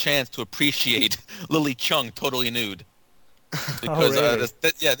last chance to appreciate Lily Chung totally nude. because really?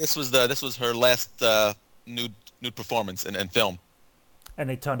 this was her last nude performance in film. And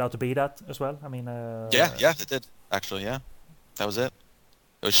it turned out to be that as well. I mean, Yeah, it did actually. Yeah, that was it.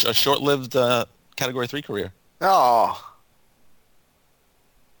 It was a short-lived Category 3 career. Oh,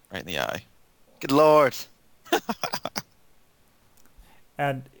 Right in the eye. good lord.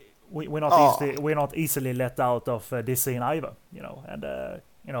 and we're not easily let out of this scene either. You know, and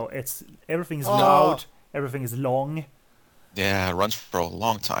it's everything's loud, everything is long. Yeah, it runs for a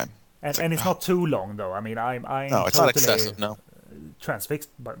long time. And it's not too long though. I mean, I'm No, it's totally not excessive. No. transfixed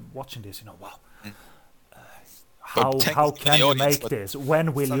by watching this. Wow. But How can you audience, make this?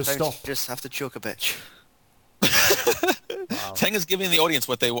 When will you Sometimes stop? you just have to choke a bitch. Tang is giving the audience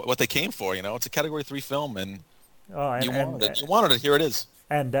what they came for. You know, it's a Category 3 film, and you wanted it. You wanted it. Here it is.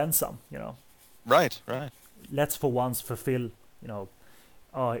 And then some. You know. Right. Let's for once fulfill. You know,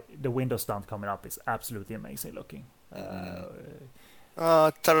 the window stunt coming up is absolutely amazing looking.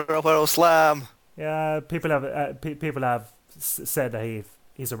 Turtle Slam. Yeah, people have said that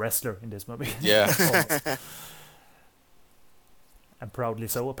he's a wrestler in this movie. Yeah. And proudly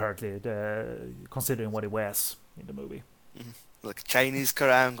so, apparently, considering what he wears in the movie. Like Chinese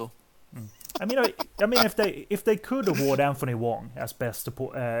Karango. I mean, if they could award Anthony Wong as best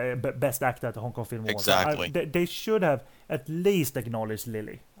actor at the Hong Kong Film Awards, Exactly. they should have at least acknowledged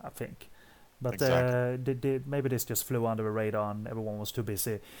Lily, I think. But Exactly. maybe this just flew under the radar and everyone was too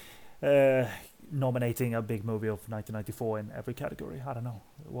busy nominating a big movie of 1994 in every category. I don't know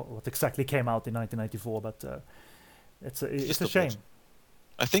what exactly came out in 1994, but it's a shame.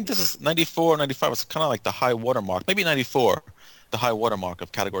 I think this is 94, 95 was kind of like the high watermark. Maybe 94, the high watermark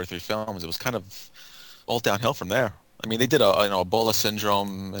of Category 3 films. It was kind of all downhill from there. I mean, they did Ebola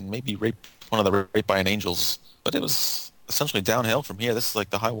Syndrome and maybe one of the Raped by an Angels, but it was essentially downhill from here. This is like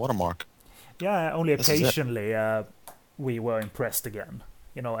the high watermark. Yeah, only occasionally we were impressed again.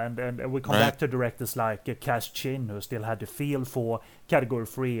 You know, and we come back to directors like Cash Chin, who still had the feel for Category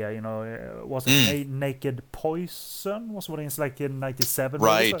 3. Was it Naked Poison? Was what it's like in 97?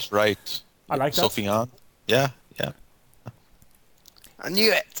 Right. I like that. Sophie An. Yeah. I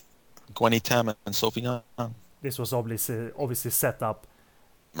knew it. Gwenny Tam and Sophie An. This was obviously set up.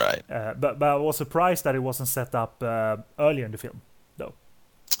 Right. But I was surprised that it wasn't set up earlier in the film, though.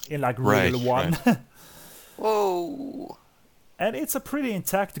 In like Rule 1. Right. Whoa. And it's a pretty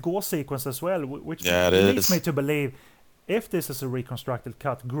intact gore sequence as well, which it leads is. me to believe if this is a reconstructed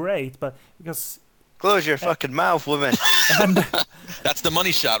cut, great, but because... Close your fucking mouth, woman. That's the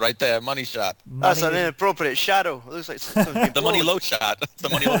money shot right there. Money shot. That's an inappropriate shadow. It looks like something's The money low shot. That's the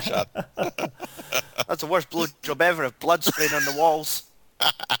money low shot. That's the worst blowjob ever. Of blood spraying on the walls.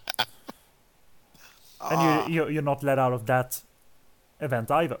 And you're not let out of that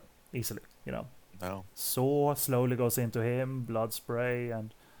event either, easily, you know. No. Saw slowly goes into him, blood spray,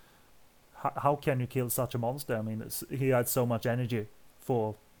 and how can you kill such a monster? I mean, he had so much energy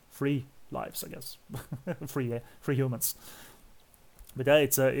for 3 lives, I guess, free humans. But yeah,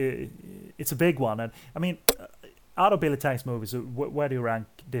 it's a big one, and I mean, out of Billy Tang's movies, where do you rank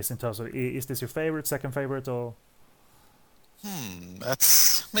this in terms of? Is this your favorite, second favorite, or?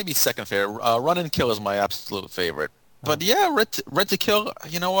 That's maybe second favorite. Run and Kill is my absolute favorite. But yeah, Red to Kill.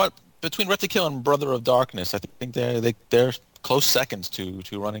 You know what? Between Red to Kill and Brother of Darkness, I think they're close seconds to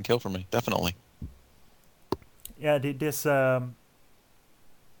Run and Kill for me. Definitely. Yeah, this it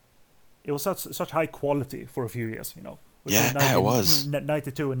was such high quality for a few years, you know. Yeah, it was.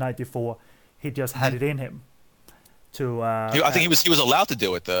 92 and 94, he just had it in him. To I think he was allowed to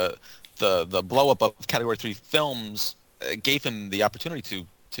do it. The blow up of Category 3 films gave him the opportunity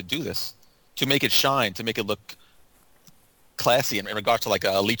to do this, to make it shine, to make it look classy in regards to like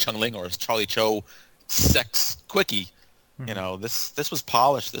Lee Chung Ling or Charlie Cho sex quickie. You know, this was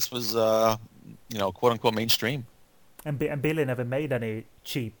polished. This was quote unquote mainstream. And Billy never made any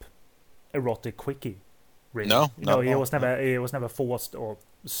cheap erotic quickie. Really. No, he was never forced or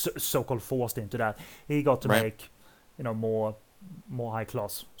so-called forced into that. He got to make more high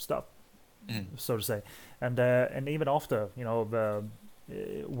class stuff, so to say. And even after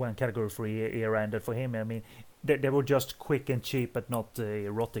when Category 3 era ended for him, I mean, they were just quick and cheap, but not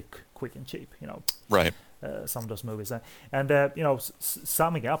erotic quick and cheap. Right. Some of those movies, and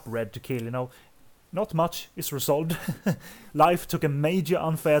summing up Red to Kill, not much is resolved. Life took a major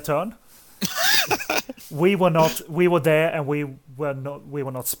unfair turn. we were there, and we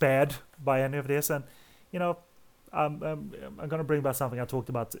were not spared by any of this. And I'm going to bring back something I talked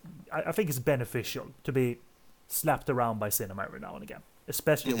about. I think it's beneficial to be slapped around by cinema every now and again,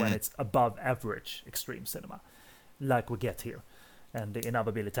 especially when it's above average extreme cinema, like we get here. and in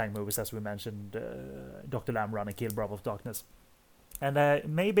other Billy Tang movies, as we mentioned, Dr. Lamb and Kill Bravo of Darkness. And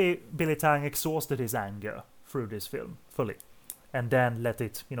maybe Billy Tang exhausted his anger through this film fully, and then let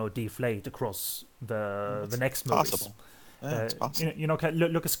it, deflate across the next movies. Possible. Yeah, it's possible.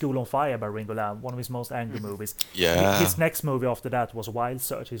 Look at School on Fire by Ringo Lam, one of his most angry movies. Yeah. His next movie after that was Wild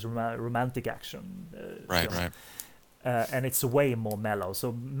Search, his romantic action. Right, film. right. And it's way more mellow.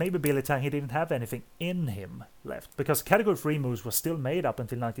 So maybe Billy Tang, he didn't have anything in him left, because Category 3 movies were still made up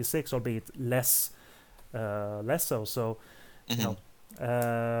until '96, albeit less so. So,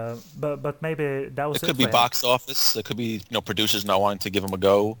 but maybe that was it. Could be box office. It could be producers not wanting to give him a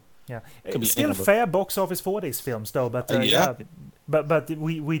go. Yeah, Could be still fair box office for these films though. But but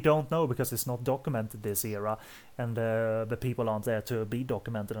we don't know because it's not documented this era, and the people aren't there to be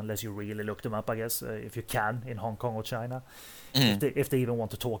documented unless you really look them up. I guess if you can in Hong Kong or China, if they even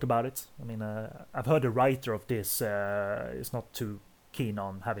want to talk about it. I mean, I've heard the writer of this is not too keen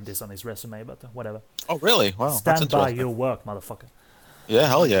on having this on his resume, but whatever. Oh really? Wow. Stand by your work, motherfucker. Yeah,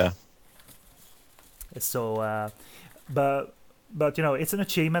 hell yeah. So, but it's an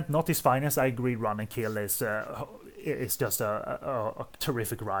achievement, not his finest. I agree. Run and Kill is just a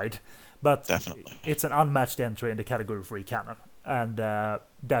terrific ride, but Definitely. it's an unmatched entry in the Category 3 canon, and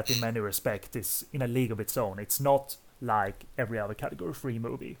that in many respects is in a league of its own. It's not like every other Category 3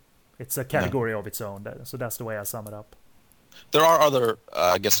 movie. It's a category of its own. So that's the way I sum it up. There are other,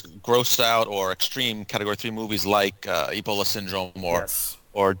 I guess, grossed out or extreme Category 3 movies like Ebola Syndrome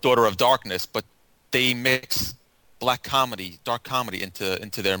or Daughter of Darkness, but they mix black comedy, dark comedy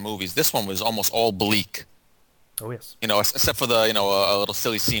into their movies. This one was almost all bleak. Oh yes. Except for the a little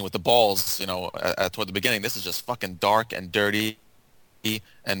silly scene with the balls. Toward the beginning. This is just fucking dark and dirty,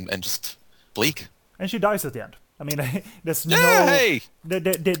 and just bleak. And she dies at the end. I mean, there's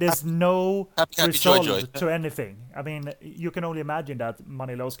there's no happy, result joy. to anything. I mean, you can only imagine that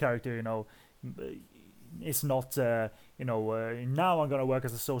Money Low's character, is not, now I'm gonna work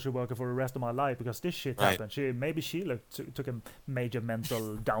as a social worker for the rest of my life because this shit happened. Maybe she took a major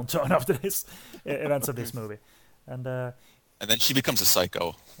mental downturn after this events of this movie, and then she becomes a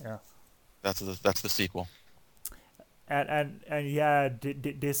psycho. Yeah, that's the sequel. And yeah,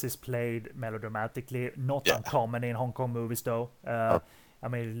 this is played melodramatically, not uncommon in Hong Kong movies though. I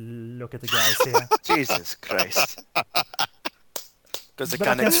mean, look at the guys here. Jesus Christ. Because they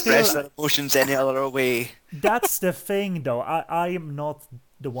can't express their emotions any other way. That's the thing though. I am not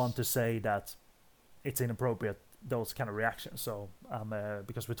the one to say that it's inappropriate, those kind of reactions. So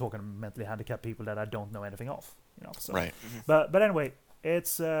because we're talking mentally handicapped people that I don't know anything of. So. Right. But anyway,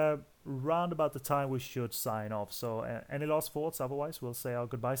 it's round about the time we should sign off. So any last thoughts? Otherwise, we'll say our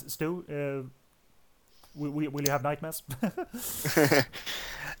goodbyes. Stu, will you have nightmares?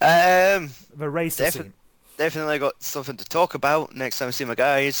 The racer scene. Definitely got something to talk about next time I see my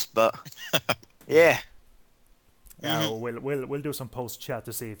guys. But yeah. Yeah, we'll do some post chat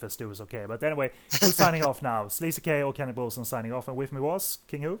to see if Stu is okay. But anyway, we're signing off now. Sleazy K or Kenny Bolson signing off, and with me was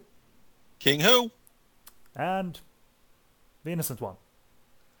King Who? King Who? And the innocent one.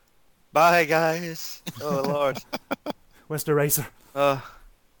 Bye, guys. Oh, Lord. Where's the razor? Okay.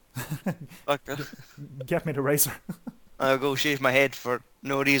 Get me the razor. I'll go shave my head for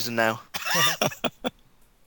no reason now.